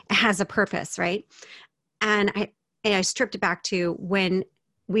has a purpose, right?" And I stripped it back to when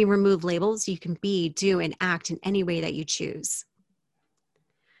we remove labels, you can be, do, and act in any way that you choose.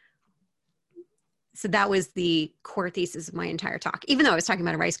 So that was the core thesis of my entire talk. Even though I was talking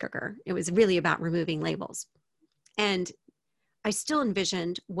about a rice cooker, it was really about removing labels. And I still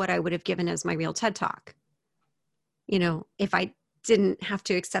envisioned what I would have given as my real TED Talk. If I didn't have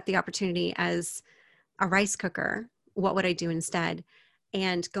to accept the opportunity as a rice cooker, what would I do instead?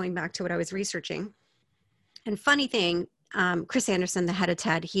 And going back to what I was researching. And funny thing, Chris Anderson, the head of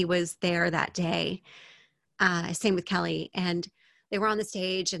TED, he was there that day. Same with Kelly. And they were on the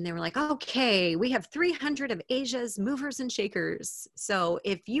stage and they were like, okay, we have 300 of Asia's movers and shakers. So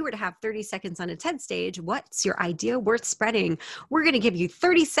if you were to have 30 seconds on a TED stage, what's your idea worth spreading? We're going to give you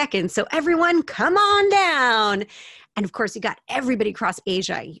 30 seconds. So everyone come on down. And of course, you got everybody across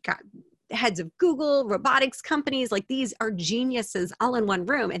Asia. You got heads of Google, robotics companies, like these are geniuses all in one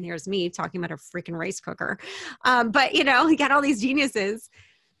room. And there's me talking about a freaking rice cooker. But you got all these geniuses.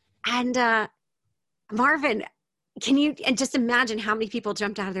 And Marvin, can you and just imagine how many people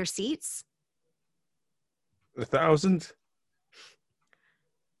jumped out of their seats? 1,000?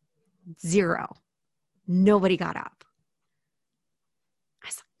 0. Nobody got up. I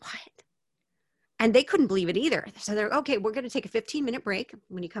was like, what? And they couldn't believe it either. So they're, okay, we're going to take a 15-minute break.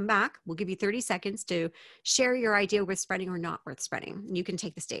 When you come back, we'll give you 30 seconds to share your idea worth spreading or not worth spreading. You can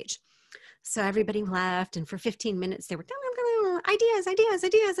take the stage. So everybody left. And for 15 minutes, they were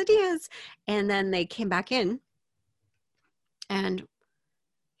ideas. And then they came back in. And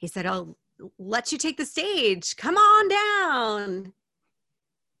he said, "I'll let you take the stage. Come on down."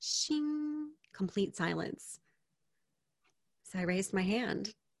 Shing, complete silence. So I raised my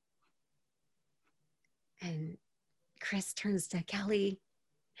hand. And Chris turns to Kelly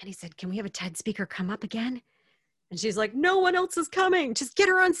and he said, "Can we have a TED speaker come up again?" And she's like, "No one else is coming. Just get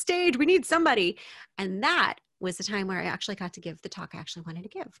her on stage. We need somebody." And that was the time where I actually got to give the talk I actually wanted to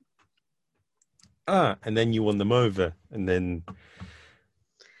give. And then you won them over. And then...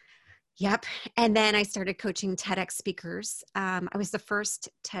 Yep. And then I started coaching TEDx speakers. I was the first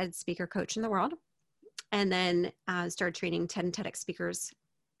TED speaker coach in the world. And then started training 10 TEDx speakers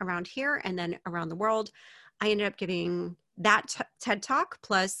around here and then around the world. I ended up giving that TED Talk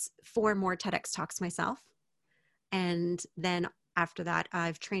plus 4 more TEDx talks myself. And then after that,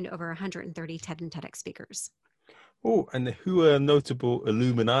 I've trained over 130 TED and TEDx speakers. Oh, and who are notable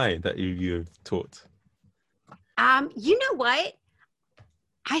alumni that you've taught? You know what?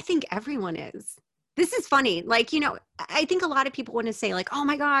 I think everyone is. This is funny. Like, I think a lot of people want to say like, "Oh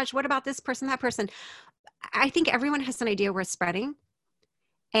my gosh, what about this person, that person?" I think everyone has an idea worth spreading.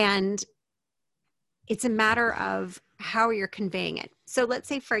 And it's a matter of how you're conveying it. So let's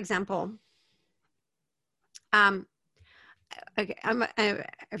say, for example, okay, I'm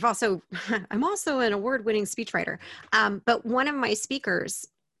also an award-winning speechwriter. But one of my speakers,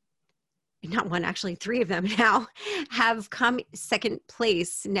 not one, actually 3 of them now, have come second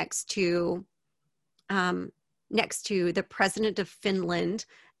place next to the president of Finland,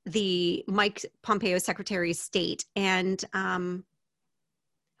 the Mike Pompeo Secretary of State, and who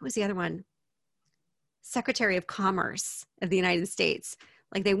was the other one? Secretary of Commerce of the United States.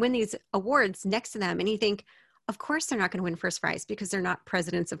 Like, they win these awards next to them, and you think, of course they're not going to win first prize because they're not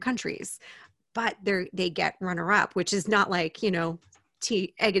presidents of countries, but they get runner-up, which is not like,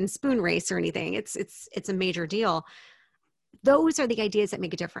 egg and spoon race or anything. It's a major deal. Those are the ideas that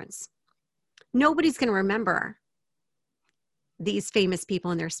make a difference. Nobody's going to remember these famous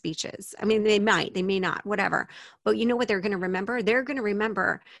people in their speeches. I mean, they may not, whatever. But you know what they're going to remember? They're going to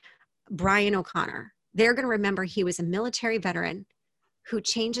remember Brian O'Connor. They're going to remember he was a military veteran who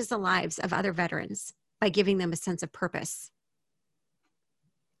changes the lives of other veterans by giving them a sense of purpose.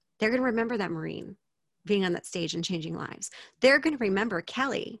 They're going to remember that Marine being on that stage and changing lives. They're going to remember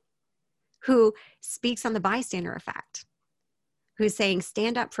Kelly, who speaks on the bystander effect, who's saying,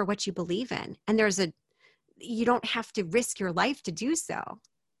 stand up for what you believe in. And you don't have to risk your life to do so.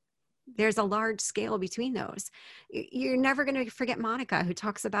 There's a large scale between those. You're never going to forget Monica, who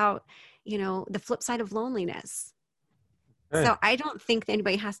talks about, the flip side of loneliness. Yeah. So I don't think that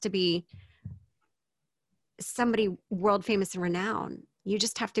anybody has to be somebody world famous and renowned. You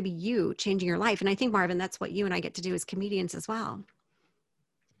just have to be you, changing your life. And I think, Marvin, that's what you and I get to do as comedians as well.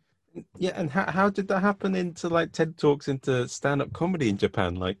 Yeah, and how did that happen into like TED Talks, into stand-up comedy in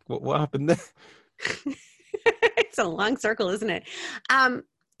Japan? Like what happened there? It's a long circle, isn't it?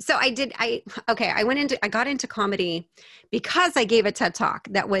 So I got into comedy because I gave a TED Talk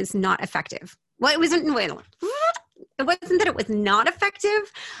that was not effective. Well, it wasn't that it was not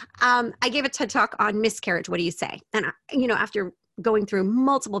effective. I gave a TED Talk on miscarriage. What do you say? And, after going through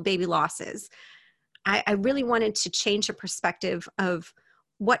multiple baby losses, I really wanted to change the perspective of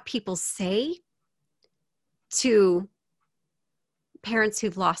what people say to parents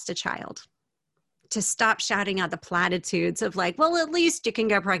who've lost a child, to stop shouting out the platitudes of like, well, at least you can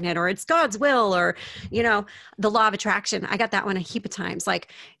get pregnant, or it's God's will, or, the law of attraction. I got that one a heap of times.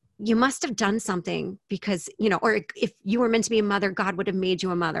 Like, you must have done something because, or if you were meant to be a mother, God would have made you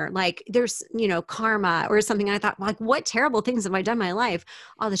a mother. Like there's, karma or something. And I thought, like, what terrible things have I done in my life?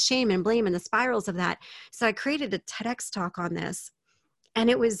 All the shame and blame and the spirals of that. So I created a TEDx talk on this, and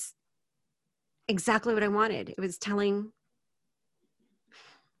it was exactly what I wanted. It was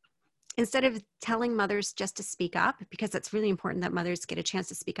instead of telling mothers just to speak up, because it's really important that mothers get a chance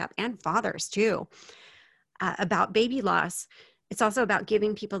to speak up, and fathers too, about baby loss. It's also about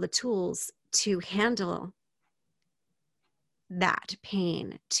giving people the tools to handle that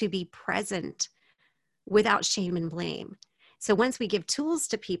pain, to be present without shame and blame. So once we give tools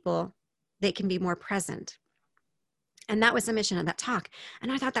to people, they can be more present. And that was the mission of that talk.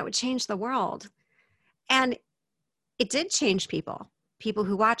 And I thought that would change the world. And it did change people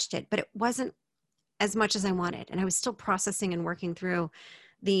who watched it, but it wasn't as much as I wanted. And I was still processing and working through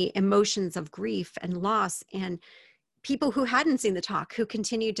the emotions of grief and loss, and people who hadn't seen the talk, who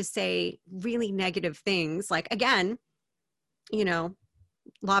continued to say really negative things. Like, again,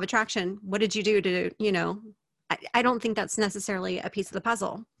 law of attraction. What did you do to, I don't think that's necessarily a piece of the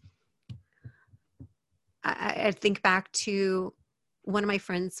puzzle. I think back to one of my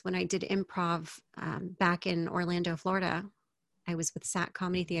friends when I did improv back in Orlando, Florida. I was with SAT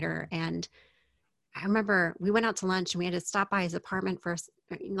Comedy Theater, and I remember we went out to lunch and we had to stop by his apartment first,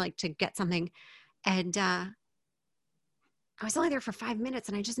 like to get something. And I was only there for 5 minutes,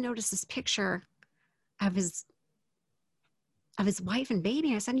 and I just noticed this picture of his wife and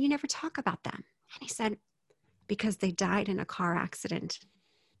baby. I said, "You never talk about them." And he said, "Because they died in a car accident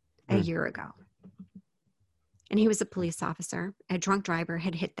a year ago." And he was a police officer. A drunk driver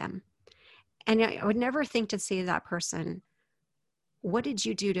had hit them. And I would never think to say to that person, what did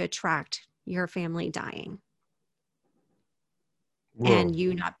you do to attract your family dying? Whoa. And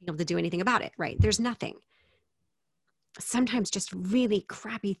you not being able to do anything about it, right? There's nothing. Sometimes just really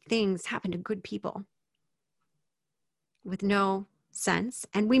crappy things happen to good people with no sense.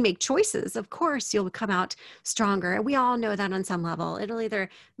 And we make choices. Of course, you'll come out stronger. And we all know that on some level. It'll either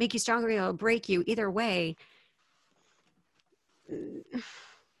make you stronger, or it'll break you. Either way,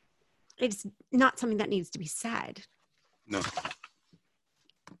 it's not something that needs to be said. No.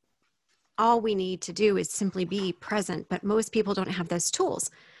 All we need to do is simply be present, but most people don't have those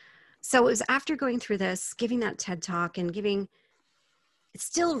tools. So it was after going through this, giving that TED Talk and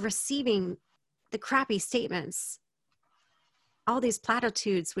still receiving the crappy statements, all these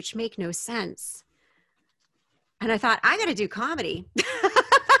platitudes, which make no sense. And I thought, I got to do comedy.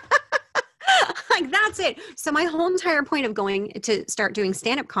 Like, that's it. So my whole entire point of going to start doing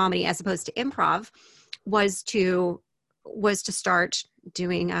stand-up comedy as opposed to improv was to start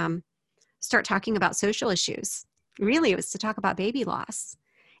doing, start talking about social issues. Really, it was to talk about baby loss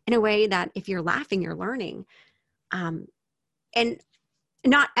in a way that if you're laughing, you're learning. And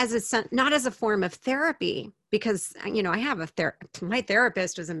not as a form of therapy, because, I have my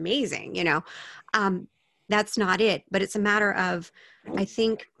therapist was amazing, that's not it, but it's a matter of, I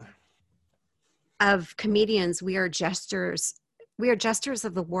think, of comedians, we are jesters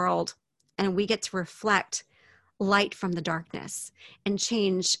of the world, and we get to reflect light from the darkness and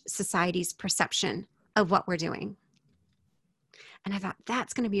change society's perception of what we're doing. And I thought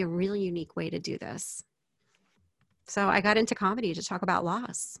that's going to be a really unique way to do this. So I got into comedy to talk about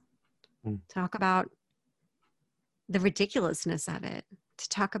loss, talk about the ridiculousness of it, to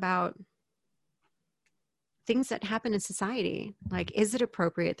talk about things that happen in society. Like, is it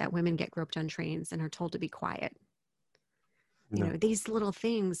appropriate that women get groped on trains and are told to be quiet? You No. know, these little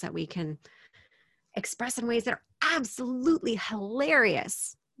things that we can express in ways that are absolutely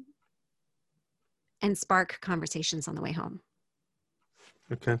hilarious and spark conversations on the way home.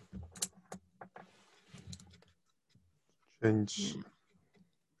 Okay. Change. Yeah.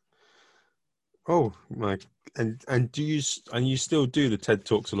 Oh my! And you still do the TED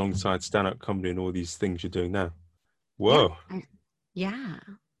Talks alongside stand-up comedy and all these things you're doing now? Yeah. Whoa! Yeah.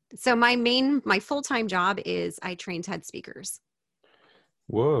 So my full-time job is I train TED speakers.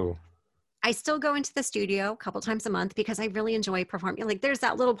 Whoa! I still go into the studio a couple times a month because I really enjoy performing. Like, there's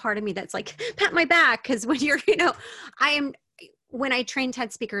that little part of me that's like, pat my back. Cause when when I train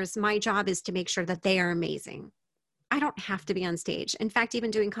TED speakers, my job is to make sure that they are amazing. I don't have to be on stage. In fact, even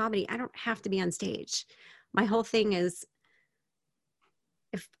doing comedy, I don't have to be on stage. My whole thing is,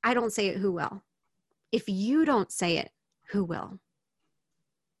 if I don't say it, who will? If you don't say it, who will?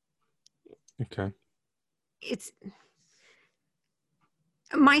 Okay. It's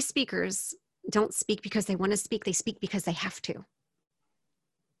my speakers don't speak because they want to speak. They speak because they have to.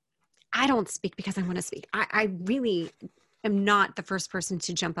 I don't speak because I want to speak. I really am not the first person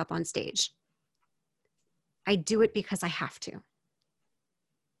to jump up on stage. I do it because I have to.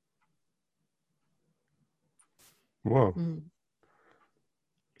 Whoa!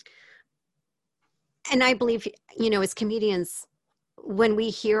 And I believe, as comedians, when we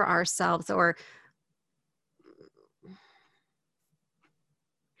hear ourselves or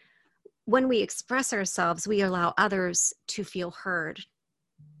when we express ourselves, we allow others to feel heard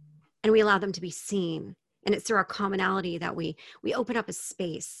and we allow them to be seen. And it's through our commonality that we open up a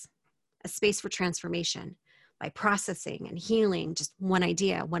space for transformation by processing and healing just one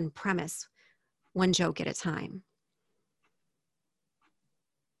idea, one premise, one joke at a time.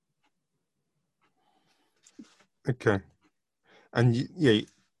 Okay. And yeah,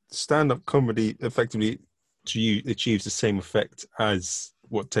 stand-up comedy effectively to you achieves the same effect as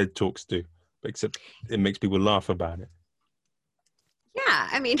what TED Talks do, except it makes people laugh about it. Yeah,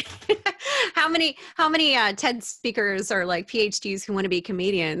 I mean, how many TED speakers are like PhDs who want to be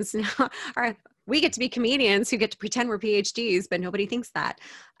comedians? Or we get to be comedians who get to pretend we're PhDs, but nobody thinks that.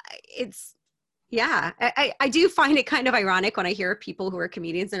 It's Yeah, I do find it kind of ironic when I hear people who are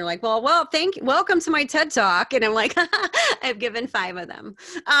comedians and they're like, well, welcome to my TED Talk. And I'm like, I've given 5 of them.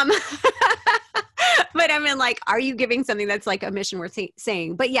 But I mean, like, are you giving something that's like a mission worth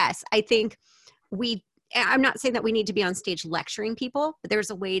saying? But yes, I think I'm not saying that we need to be on stage lecturing people, but there's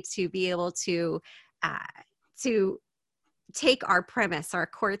a way to be able to take our premise, our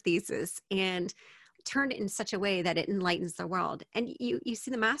core thesis, and turn it in such a way that it enlightens the world. And you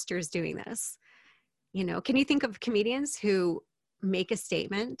see the masters doing this. Can you think of comedians who make a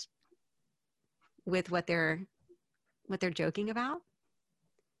statement with what they're joking about?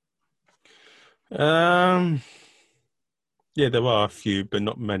 Yeah, there are a few, but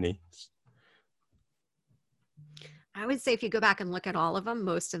not many. I would say if you go back and look at all of them,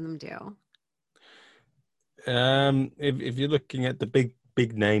 most of them do. If you're looking at the big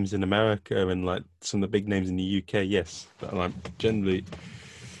names in America and like some of the big names in the UK, yes, but like generally,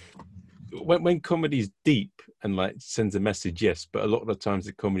 when comedy's deep and like sends a message, yes, but a lot of the times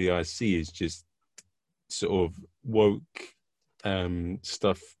the comedy I see is just sort of woke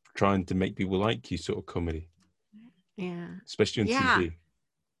stuff trying to make people like you sort of comedy. Yeah. Especially on TV.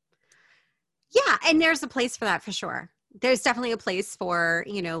 Yeah, and there's a place for that for sure. There's definitely a place for,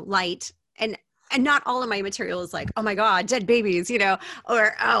 light, and not all of my material is like, oh my God, dead babies,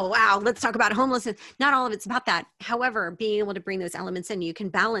 or, oh, wow, let's talk about homelessness. Not all of it's about that. However, being able to bring those elements in, you can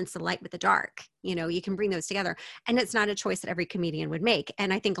balance the light with the dark, you can bring those together. And it's not a choice that every comedian would make.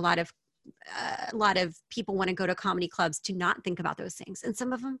 And I think a lot of people want to go to comedy clubs to not think about those things. And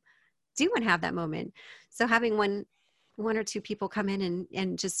some of them do want to have that moment. So having one or two people come in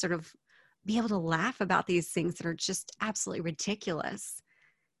and just sort of be able to laugh about these things that are just absolutely ridiculous.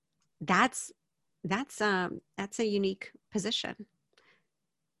 That's a unique position.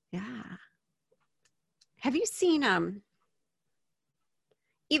 Yeah. Have you seen,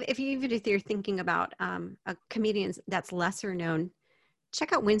 even if you're thinking about a comedian that's lesser known,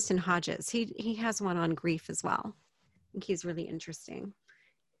 check out Winston Hodges. He has one on grief as well. I think he's really interesting.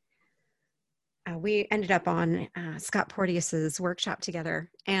 We ended up on Scott Porteous's workshop together,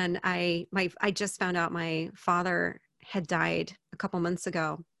 and I just found out my father had died a couple months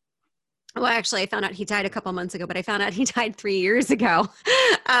ago. Well, actually, I found out he died a couple months ago, but I found out he died 3 years ago.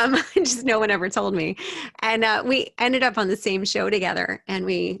 Just no one ever told me. And we ended up on the same show together, and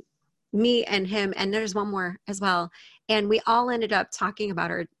we me and him, and there's one more as well. And we all ended up talking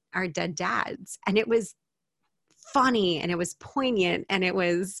about our dead dads. And it was funny and it was poignant, and it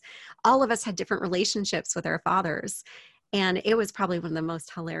was, all of us had different relationships with our fathers. And it was probably one of the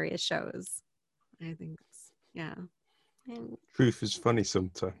most hilarious shows. I think, yeah. And Truth is funny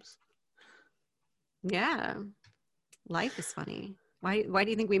sometimes. yeah, life is funny. Why do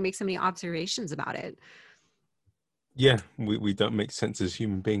you think we make so many observations about it? Yeah, we don't make sense as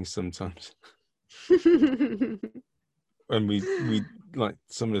human beings sometimes. And we like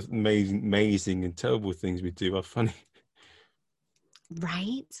some of the amazing and terrible things we do are funny.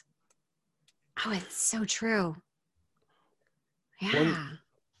 Right? Oh, it's so true. Yeah.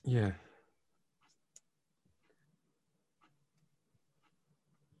 Yeah.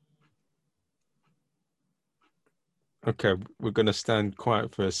 Okay, we're going to stand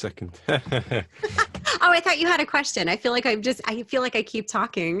quiet for a second. Oh, I thought you had a question. I feel like I feel like I keep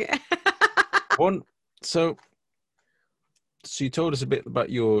talking. So you told us a bit about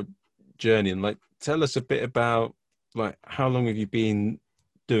your journey, and like, tell us a bit about like how long have you been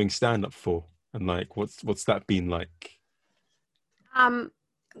doing stand-up for, and like what's that been like?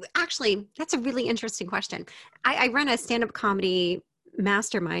 Actually, that's a really interesting question. I run a stand-up comedy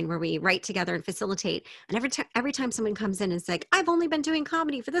mastermind where we write together and facilitate. And every time someone comes in and is like, I've only been doing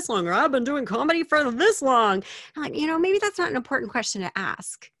comedy for this long, or I've been doing comedy for this long. I'm like, maybe that's not an important question to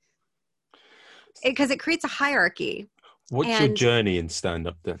ask, because it creates a hierarchy. What's your journey in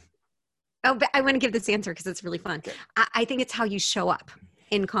stand-up then? Oh, but I want to give this answer because it's really fun. Okay. I think it's how you show up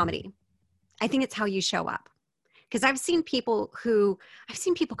in comedy. I think it's how you show up. Because I've seen people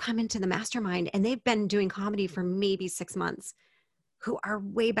come into the mastermind and they've been doing comedy for maybe 6 months, who are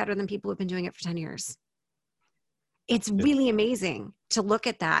way better than people who've been doing it for 10 years. It's really amazing to look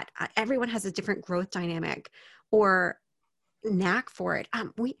at that. Everyone has a different growth dynamic or knack for it.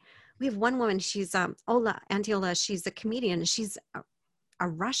 We have one woman, she's Antiola. She's a comedian. She's a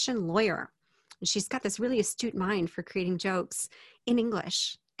Russian lawyer. And she's got this really astute mind for creating jokes in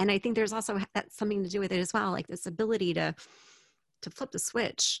English. And I think there's also that's something to do with it as well, like this ability to flip the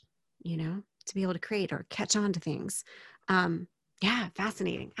switch, to be able to create or catch on to things. Yeah,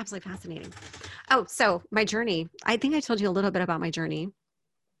 fascinating. Absolutely fascinating. Oh, so my journey. I think I told you a little bit about my journey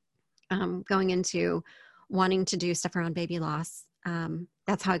going into wanting to do stuff around baby loss.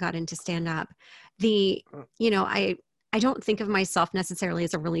 That's how I got into stand-up. I don't think of myself necessarily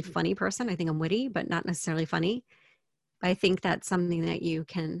as a really funny person. I think I'm witty, but not necessarily funny. I think that's something that you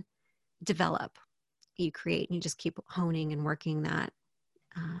can develop, you create, and you just keep honing and working that.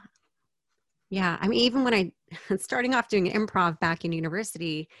 Yeah, I mean, even when starting off doing improv back in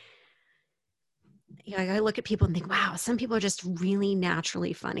university, I look at people and think, wow, some people are just really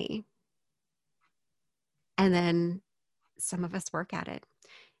naturally funny. And then some of us work at it.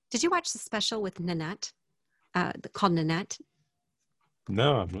 Did you watch the special with Nanette, called Nanette?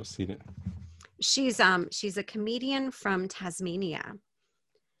 No, I've not seen it. She's a comedian from Tasmania,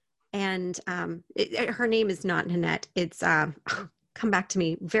 and her name is not Nanette. It's come back to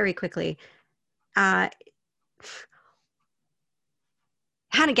me very quickly. Hannah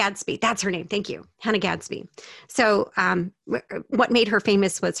Gadsby, that's her name. Thank you, Hannah Gadsby. So what made her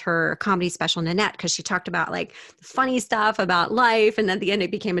famous was her comedy special Nanette, because she talked about like funny stuff about life, and then at the end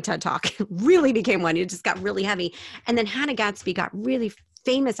it became a TED Talk. It really became one. It just got really heavy. And then Hannah Gadsby got really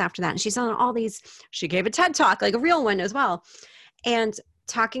famous after that, and she's on all these, she gave a TED Talk, like a real one as well, and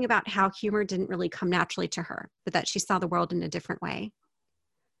talking about how humor didn't really come naturally to her, but that she saw the world in a different way.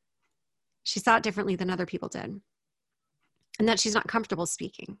 She saw it differently than other people did, and that she's not comfortable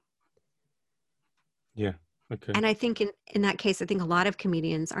speaking. Yeah. Okay. And I think in that case, I think a lot of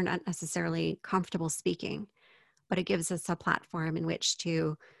comedians are not necessarily comfortable speaking, but it gives us a platform in which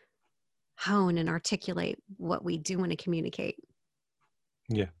to hone and articulate what we do want to communicate.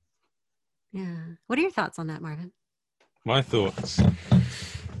 Yeah. Yeah. What are your thoughts on that, Marvin? My thoughts.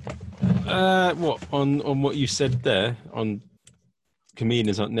 What on what you said there on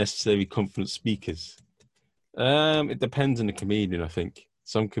comedians aren't necessarily confident speakers. It depends on the comedian, I think.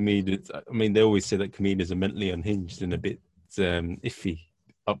 Some comedians, I mean, they always say that comedians are mentally unhinged and a bit iffy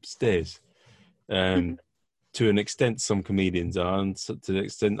upstairs. To an extent, some comedians are, and to the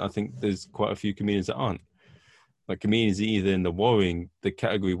extent, I think there's quite a few comedians that aren't. Like comedians are either in the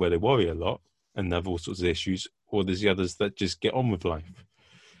category where they worry a lot and have all sorts of issues, or there's the others that just get on with life.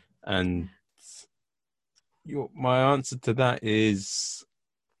 And my answer to that is,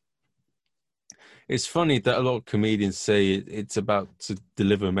 it's funny that a lot of comedians say it's about to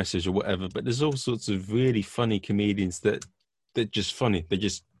deliver a message or whatever, but there's all sorts of really funny comedians they're just funny. They're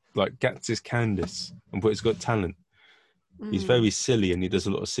just like Gatsis Candace and Britain's Got Talent. He's Mm. very silly and he does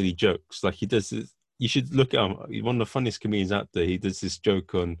a lot of silly jokes. Like he does this, you should look at him. He's one of the funniest comedians out there. He does this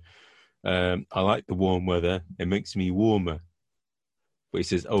joke on, I like the warm weather. It makes me warmer. But he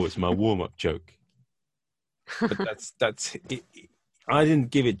says, oh, it's my warm-up joke. But that's it. I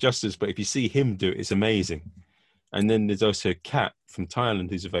didn't give it justice, but if you see him do it, it's amazing. And then there's also Kat from Thailand,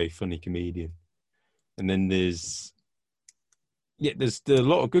 who's a very funny comedian. And then there's a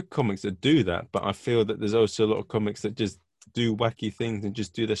lot of good comics that do that, but I feel that there's also a lot of comics that just do wacky things and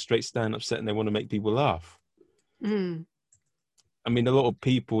just do their straight stand-up set and they want to make people laugh. Mm. I mean, a lot of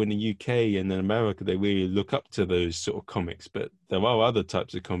people in the UK and in America, they really look up to those sort of comics, but there are other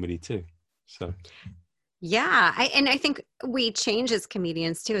types of comedy too. So Yeah. I think we change as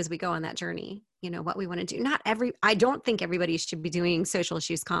comedians too, as we go on that journey, you know, what we want to do. I don't think everybody should be doing social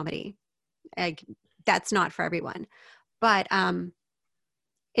issues comedy. Like, that's not for everyone, but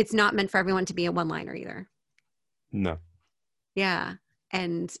it's not meant for everyone to be a one-liner either. no. Yeah.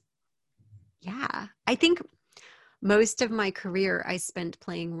 And yeah, I think most of my career I spent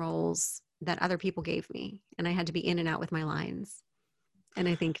playing roles that other people gave me, and I had to be in and out with my lines. And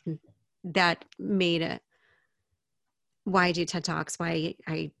I think that made why I do TED Talks, why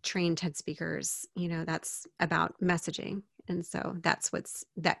I train TED speakers, you know, that's about messaging. And so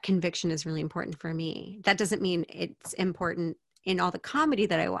that conviction is really important for me. That doesn't mean it's important in all the comedy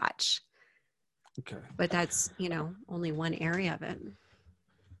that I watch, Okay. but that's, you know, only one area of it.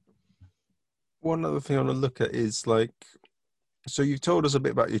 One other thing I want to look at is like, so you've told us a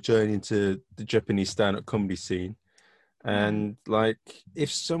bit about your journey into the Japanese stand-up comedy scene. Yeah. And like,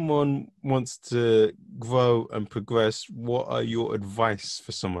 if someone wants to grow and progress, what are your advice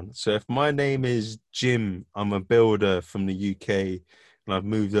for someone? So if my name is Jim, I'm a builder from the UK and I've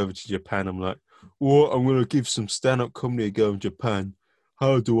moved over to Japan, I'm like, what? I'm going to give some stand-up comedy a go in Japan.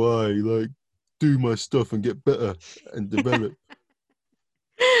 How do I like do my stuff and get better and develop?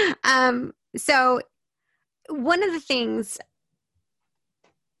 So one of the things,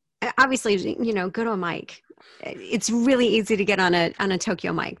 obviously, you know, go to a mic. It's really easy to get on a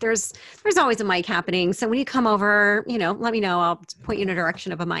Tokyo mic. There's always a mic happening. So when you come over, you know, let me know. I'll point you in a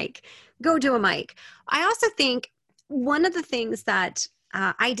direction of a mic. Go do a mic. I also think one of the things that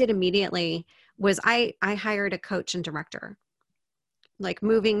I did immediately was I hired a coach and director. Like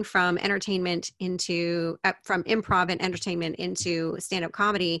moving from entertainment into from improv and entertainment into stand-up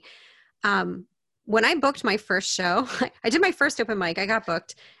comedy. When I booked my first show, I did my first open mic. I got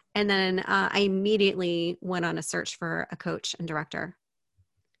booked. And then I immediately went on a search for a coach and director.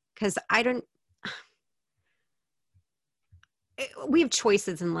 Because we have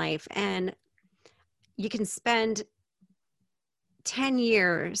choices in life, and you can spend 10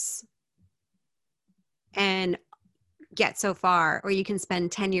 years and get so far, or you can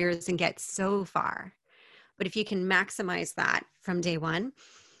spend 10 years and get so far. But if you can maximize that from day one,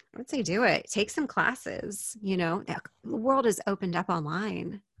 I would say do it. Take some classes. You know, the world is opened up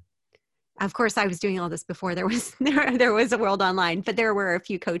online. Of course, I was doing all this before there was there was a world online, but there were a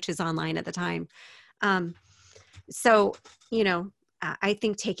few coaches online at the time. So, you know, I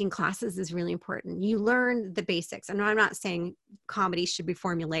think taking classes is really important. You learn the basics. And I'm not saying comedy should be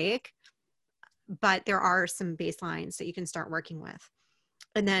formulaic, but there are some baselines that you can start working with.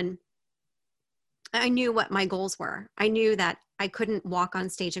 And then I knew what my goals were. I knew that I couldn't walk on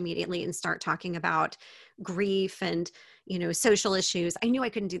stage immediately and start talking about grief and, you know, social issues. I knew I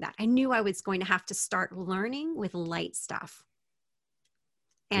couldn't do that. I knew I was going to have to start learning with light stuff.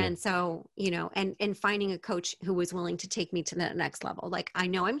 And so, you know, and finding a coach who was willing to take me to the next level. Like, I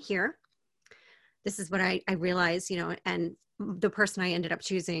know I'm here. This is what I realized, you know, and the person I ended up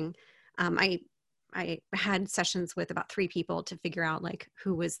choosing, I had sessions with about 3 people to figure out like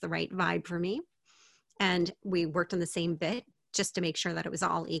who was the right vibe for me. And we worked on the same bit just to make sure that it was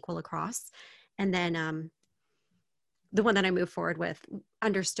all equal across. And then the one that I moved forward with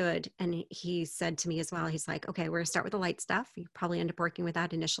understood. And he said to me as well, he's like, okay, we're gonna start with the light stuff. You probably end up working with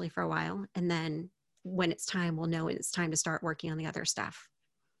that initially for a while. And then when it's time, we'll know it's time to start working on the other stuff.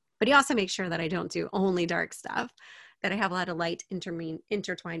 But he also makes sure that I don't do only dark stuff, that I have a lot of light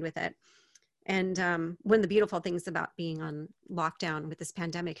intertwined with it. And one of the beautiful things about being on lockdown with this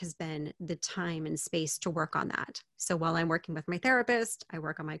pandemic has been the time and space to work on that. So while I'm working with my therapist, I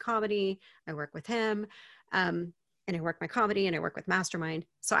work on my comedy, I work with him, and I work my comedy and I work with Mastermind.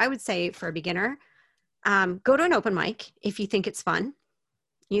 So I would say for a beginner, go to an open mic if you think it's fun.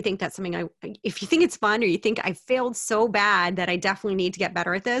 You think that's something if you think it's fun, or you think I failed so bad that I definitely need to get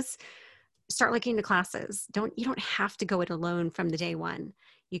better at this, start looking into classes. You don't have to go it alone from the day one.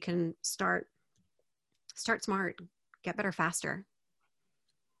 You can start smart, get better faster.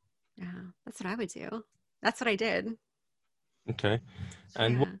 Yeah, that's what I would do. That's what I did. Okay.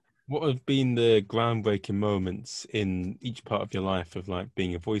 And Yeah. what have been the groundbreaking moments in each part of your life of like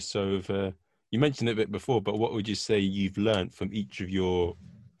being a voiceover? You mentioned it a bit before, but what would you say you've learned from each of your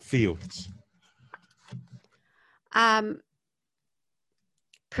fields? Um,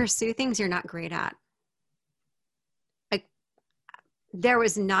 pursue things you're not great at. Like, there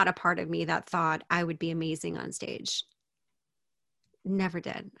was not a part of me that thought I would be amazing on stage. Never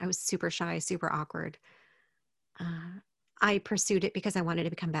did. I was super shy, super awkward. Uh, I pursued it because I wanted to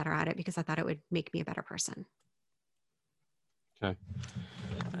become better at it because I thought it would make me a better person. Okay.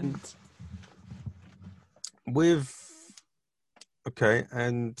 Yeah. And with okay,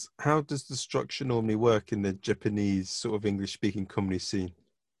 and how does the structure normally work in the Japanese sort of English speaking comedy scene?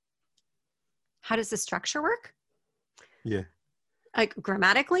 How does the structure work? Yeah. Like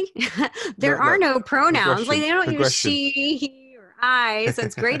grammatically, No, there are like no pronouns. Like progression. they don't use Progression. she, he, or I. So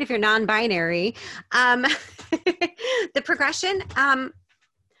it's great if you're non-binary. Um, the progression,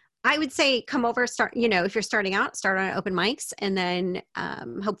 I would say come over, start, if you're starting out, start on open mics, and then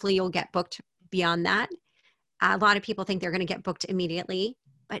hopefully you'll get booked beyond that. A lot of people think they're going to get booked immediately,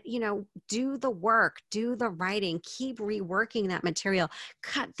 but do the work, do the writing, keep reworking that material,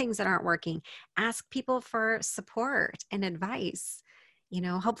 cut things that aren't working, ask people for support and advice,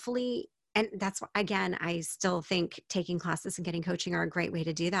 hopefully. And that's again, I still think taking classes and getting coaching are a great way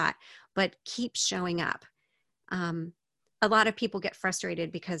to do that, but keep showing up. Um, a lot of people get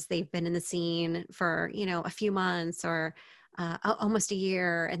frustrated because they've been in the scene for, a few months or almost a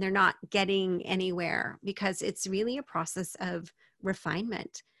year, and they're not getting anywhere because it's really a process of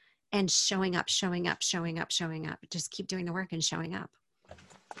refinement and showing up, showing up, showing up, showing up. Just keep doing the work and showing up.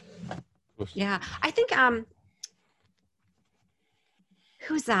 Yeah. I think,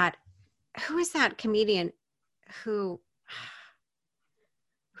 who's that? Who is that comedian who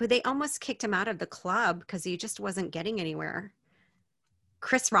they almost kicked him out of the club because he just wasn't getting anywhere?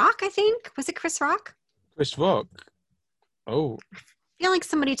 Chris Rock, I think. Was it Chris Rock? Chris Rock. Oh, I feel like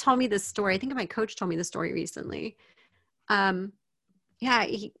somebody told me this story. I think my coach told me the story recently. Um, yeah,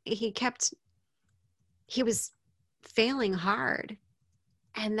 he was failing hard,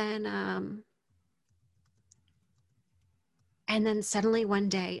 and then suddenly one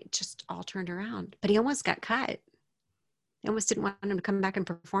day it just all turned around. But he almost got cut. They almost didn't want him to come back and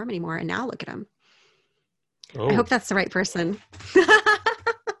perform anymore. And now look at him. I oh, hope that's the right person.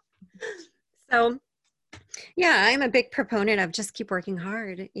 So yeah, I'm a big proponent of just keep working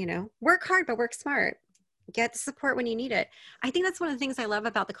hard, work hard, but work smart. Get the support when you need it. I think that's one of the things I love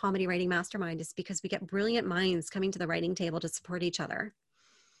about the Comedy Writing Mastermind is because we get brilliant minds coming to the writing table to support each other.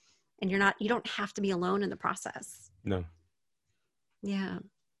 And you don't have to be alone in the process. no. Yeah.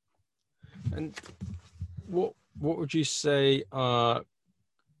 And what would you say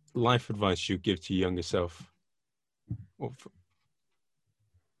life advice you'd give to your younger self? What,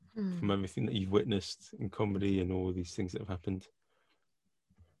 from everything that you've witnessed in comedy and all these things that have happened?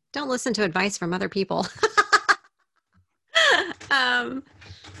 Don't listen to advice from other people.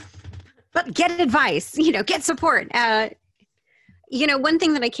 But get advice, get support. One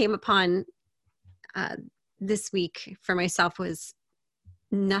thing that I came upon this week for myself was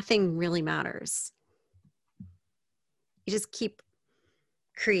nothing really matters. You just keep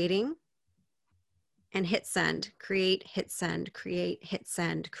creating and hit send, create, hit send, create, hit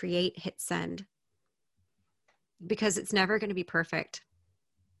send, create, hit send. Because it's never going to be perfect.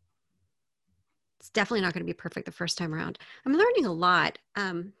 It's definitely not going to be perfect the first time around. I'm learning a lot.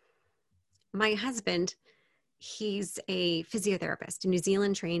 My husband, he's a physiotherapist, a New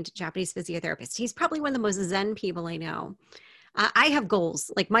Zealand trained Japanese physiotherapist. He's probably one of the most Zen people I know. I have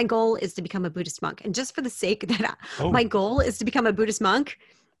goals. Like my goal is to become a Buddhist monk. And just for the sake that my goal is to become a Buddhist monk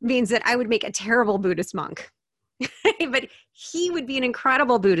means that I would make a terrible Buddhist monk. But he would be an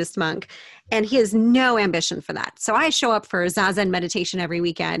incredible Buddhist monk, and he has no ambition for that. So I show up for Zazen meditation every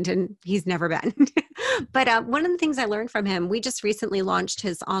weekend, and he's never been. But one of the things I learned from him, we just recently launched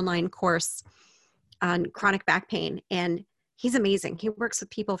his online course on chronic back pain, and he's amazing. He works with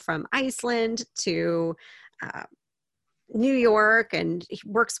people from Iceland to New York, and he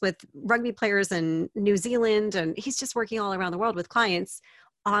works with rugby players in New Zealand, and he's just working all around the world with clients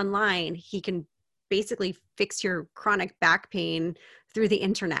online. He can basically fix your chronic back pain through the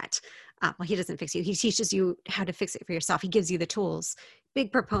internet. Well, he doesn't fix you. He teaches you how to fix it for yourself. He gives you the tools. Big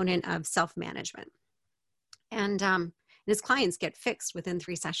proponent of self-management. And his clients get fixed within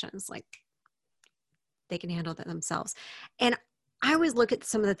 3 sessions. Like they can handle that themselves. And I always look at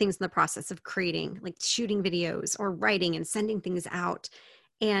some of the things in the process of creating, like shooting videos or writing and sending things out.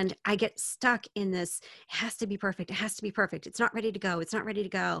 And I get stuck in this, it has to be perfect. It has to be perfect. It's not ready to go. It's not ready to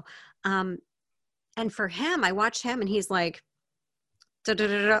go. And for him, I watch him and he's like,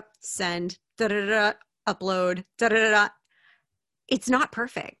 send, upload, da da da. It's not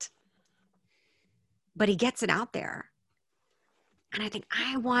perfect, but he gets it out there. And I think,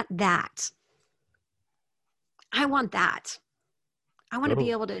 I want that. I want that. I want to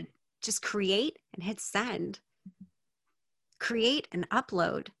be able to just create and hit send, create and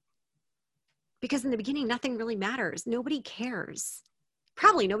upload. Because in the beginning, nothing really matters. Nobody cares.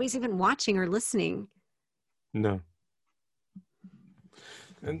 Probably nobody's even watching or listening. No.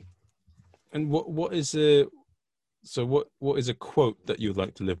 And what is a what is a quote that you'd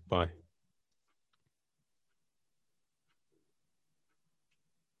like to live by?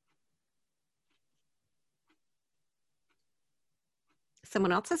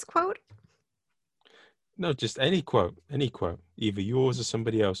 Someone else's quote? No, just any quote, either yours or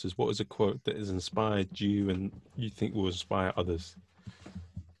somebody else's. What is a quote that has inspired you and you think will inspire others?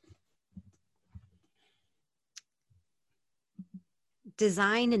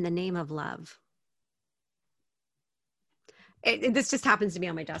 Design in the name of love. This just happens to be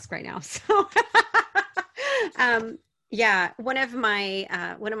on my desk right now. So, yeah, one of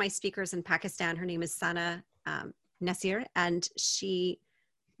my speakers in Pakistan, her name is Sana Nasir, and she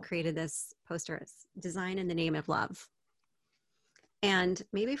created this poster. It's design in the name of love. And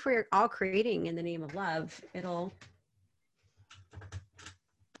maybe if we're all creating in the name of love, it'll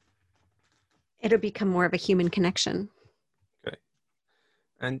become more of a human connection. Okay.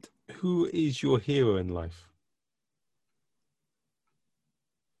 And who is your hero in life?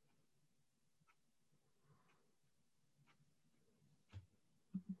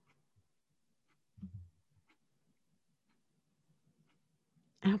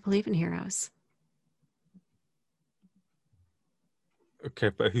 I don't believe in heroes. Okay,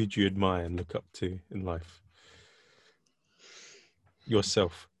 but who do you admire and look up to in life?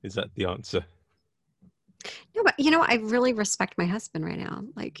 Yourself. Is that the answer? No, but I really respect my husband right now.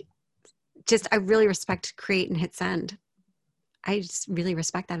 Like, I really respect create and hit send. I just really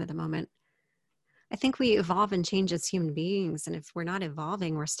respect that at the moment. I think we evolve and change as human beings. And if we're not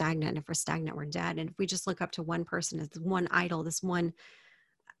evolving, we're stagnant. If we're stagnant, we're dead. And if we just look up to one person as one idol, this one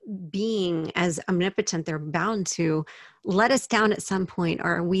being as omnipotent, they're bound to let us down at some point,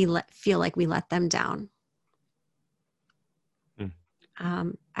 or we feel like we let them down.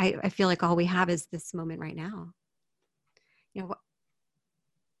 I feel like all we have is this moment right now.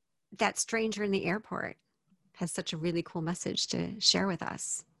 That stranger in the airport has such a really cool message to share with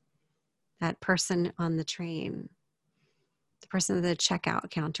us. That person on the train, the person at the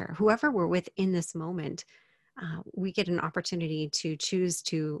checkout counter, whoever we're with in this moment, we get an opportunity to choose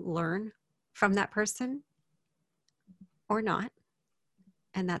to learn from that person or not.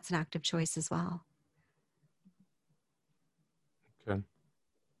 And that's an active choice as well. Okay.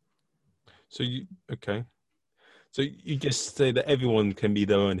 So you just say that everyone can be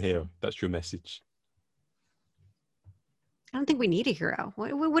their own hero. That's your message. I don't think we need a hero.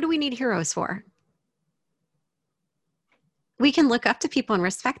 What do we need heroes for? We can look up to people and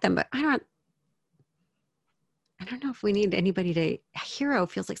respect them, but I don't know if we need anybody a hero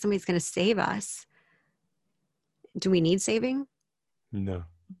feels like somebody's going to save us. Do we need saving? No.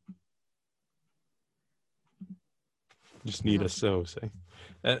 Just need ourselves.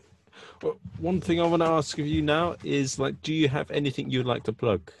 Well, one thing I want to ask of you now is, do you have anything you'd like to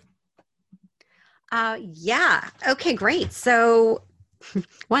plug? Yeah. Okay, great. So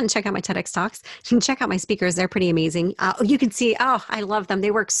one, check out my TEDx talks. Check out my speakers. They're pretty amazing. You can see, I love them.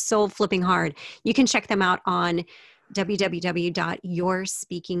 They work so flipping hard. You can check them out on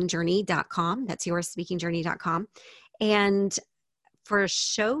www.yourspeakingjourney.com. That's yourspeakingjourney.com. And for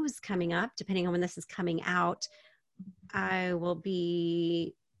shows coming up, depending on when this is coming out, I will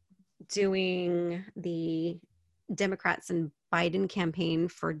be doing the Democrats and Biden campaign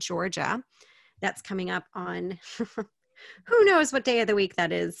for Georgia. That's coming up on who knows what day of the week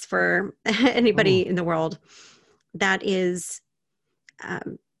that is for anybody in the world. That is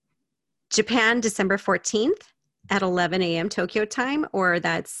Japan, December 14th at 11 a.m. Tokyo time, or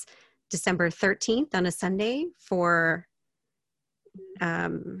that's December 13th on a Sunday for,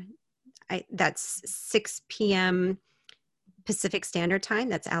 that's 6 p.m. Pacific Standard Time.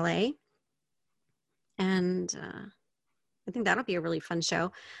 That's LA. And I think that'll be a really fun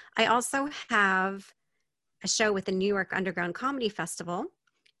show. I also have a show with the New York Underground Comedy Festival,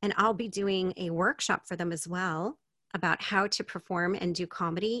 and I'll be doing a workshop for them as well about how to perform and do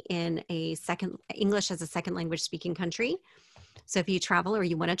comedy in English as a second language speaking country. So if you travel or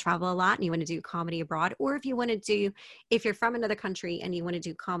you want to travel a lot and you want to do comedy abroad, or if you're from another country and you want to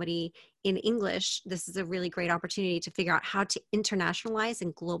do comedy in English, this is a really great opportunity to figure out how to internationalize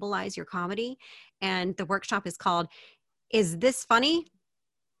and globalize your comedy. And the workshop is called, Is This Funny?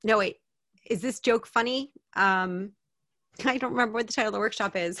 No, wait. Is this joke funny? I don't remember what the title of the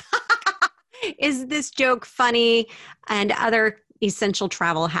workshop is. Is this joke funny? And other essential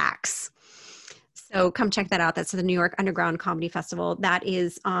travel hacks. So come check that out. That's the New York Underground Comedy Festival. That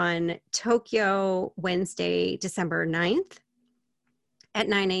is on Tokyo, Wednesday, December 9th at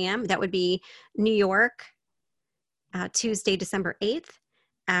 9 a.m. That would be New York, Tuesday, December 8th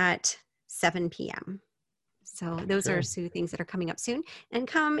at 7 p.m. So those are two things that are coming up soon. And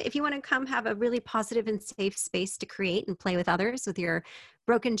come, if you want to come have a really positive and safe space to create and play with others with your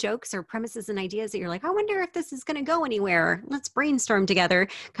broken jokes or premises and ideas that you're like, I wonder if this is going to go anywhere. Let's brainstorm together.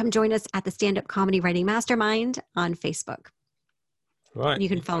 Come join us at the Stand-Up Comedy Writing Mastermind on Facebook. Right. And you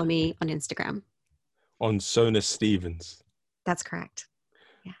can follow me on Instagram. On Sonus Stevens. That's correct.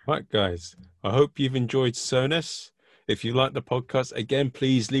 Yeah. Right, guys. I hope you've enjoyed Sonus. If you like the podcast, again,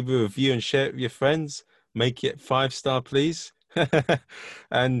 please leave a review and share it with your friends. Make it 5-star, please.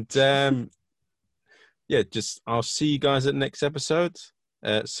 And yeah, just I'll see you guys at the next episode.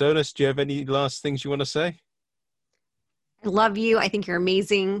 Sonus, do you have any last things you want to say? I love you. I think you're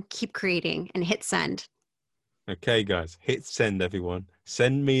amazing. Keep creating and hit send. Okay, guys, hit send, everyone.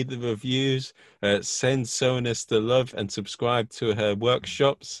 Send me the reviews. Send Sonus the love and subscribe to her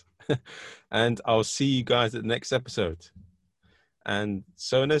workshops. And I'll see you guys at the next episode. And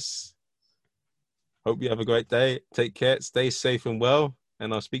Sonus, hope you have a great day. Take care. Stay safe and well.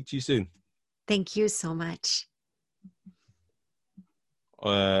 And I'll speak to you soon. Thank you so much.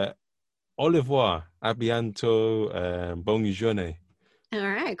 Au revoir. À bientôt. Bonne journée. All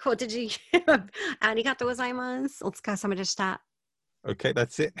right, cool. Did you? Arigatou gozaimasu. Otsukaresama deshita. Okay,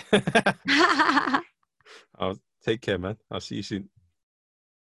 that's it. I'll take care, man. I'll see you soon.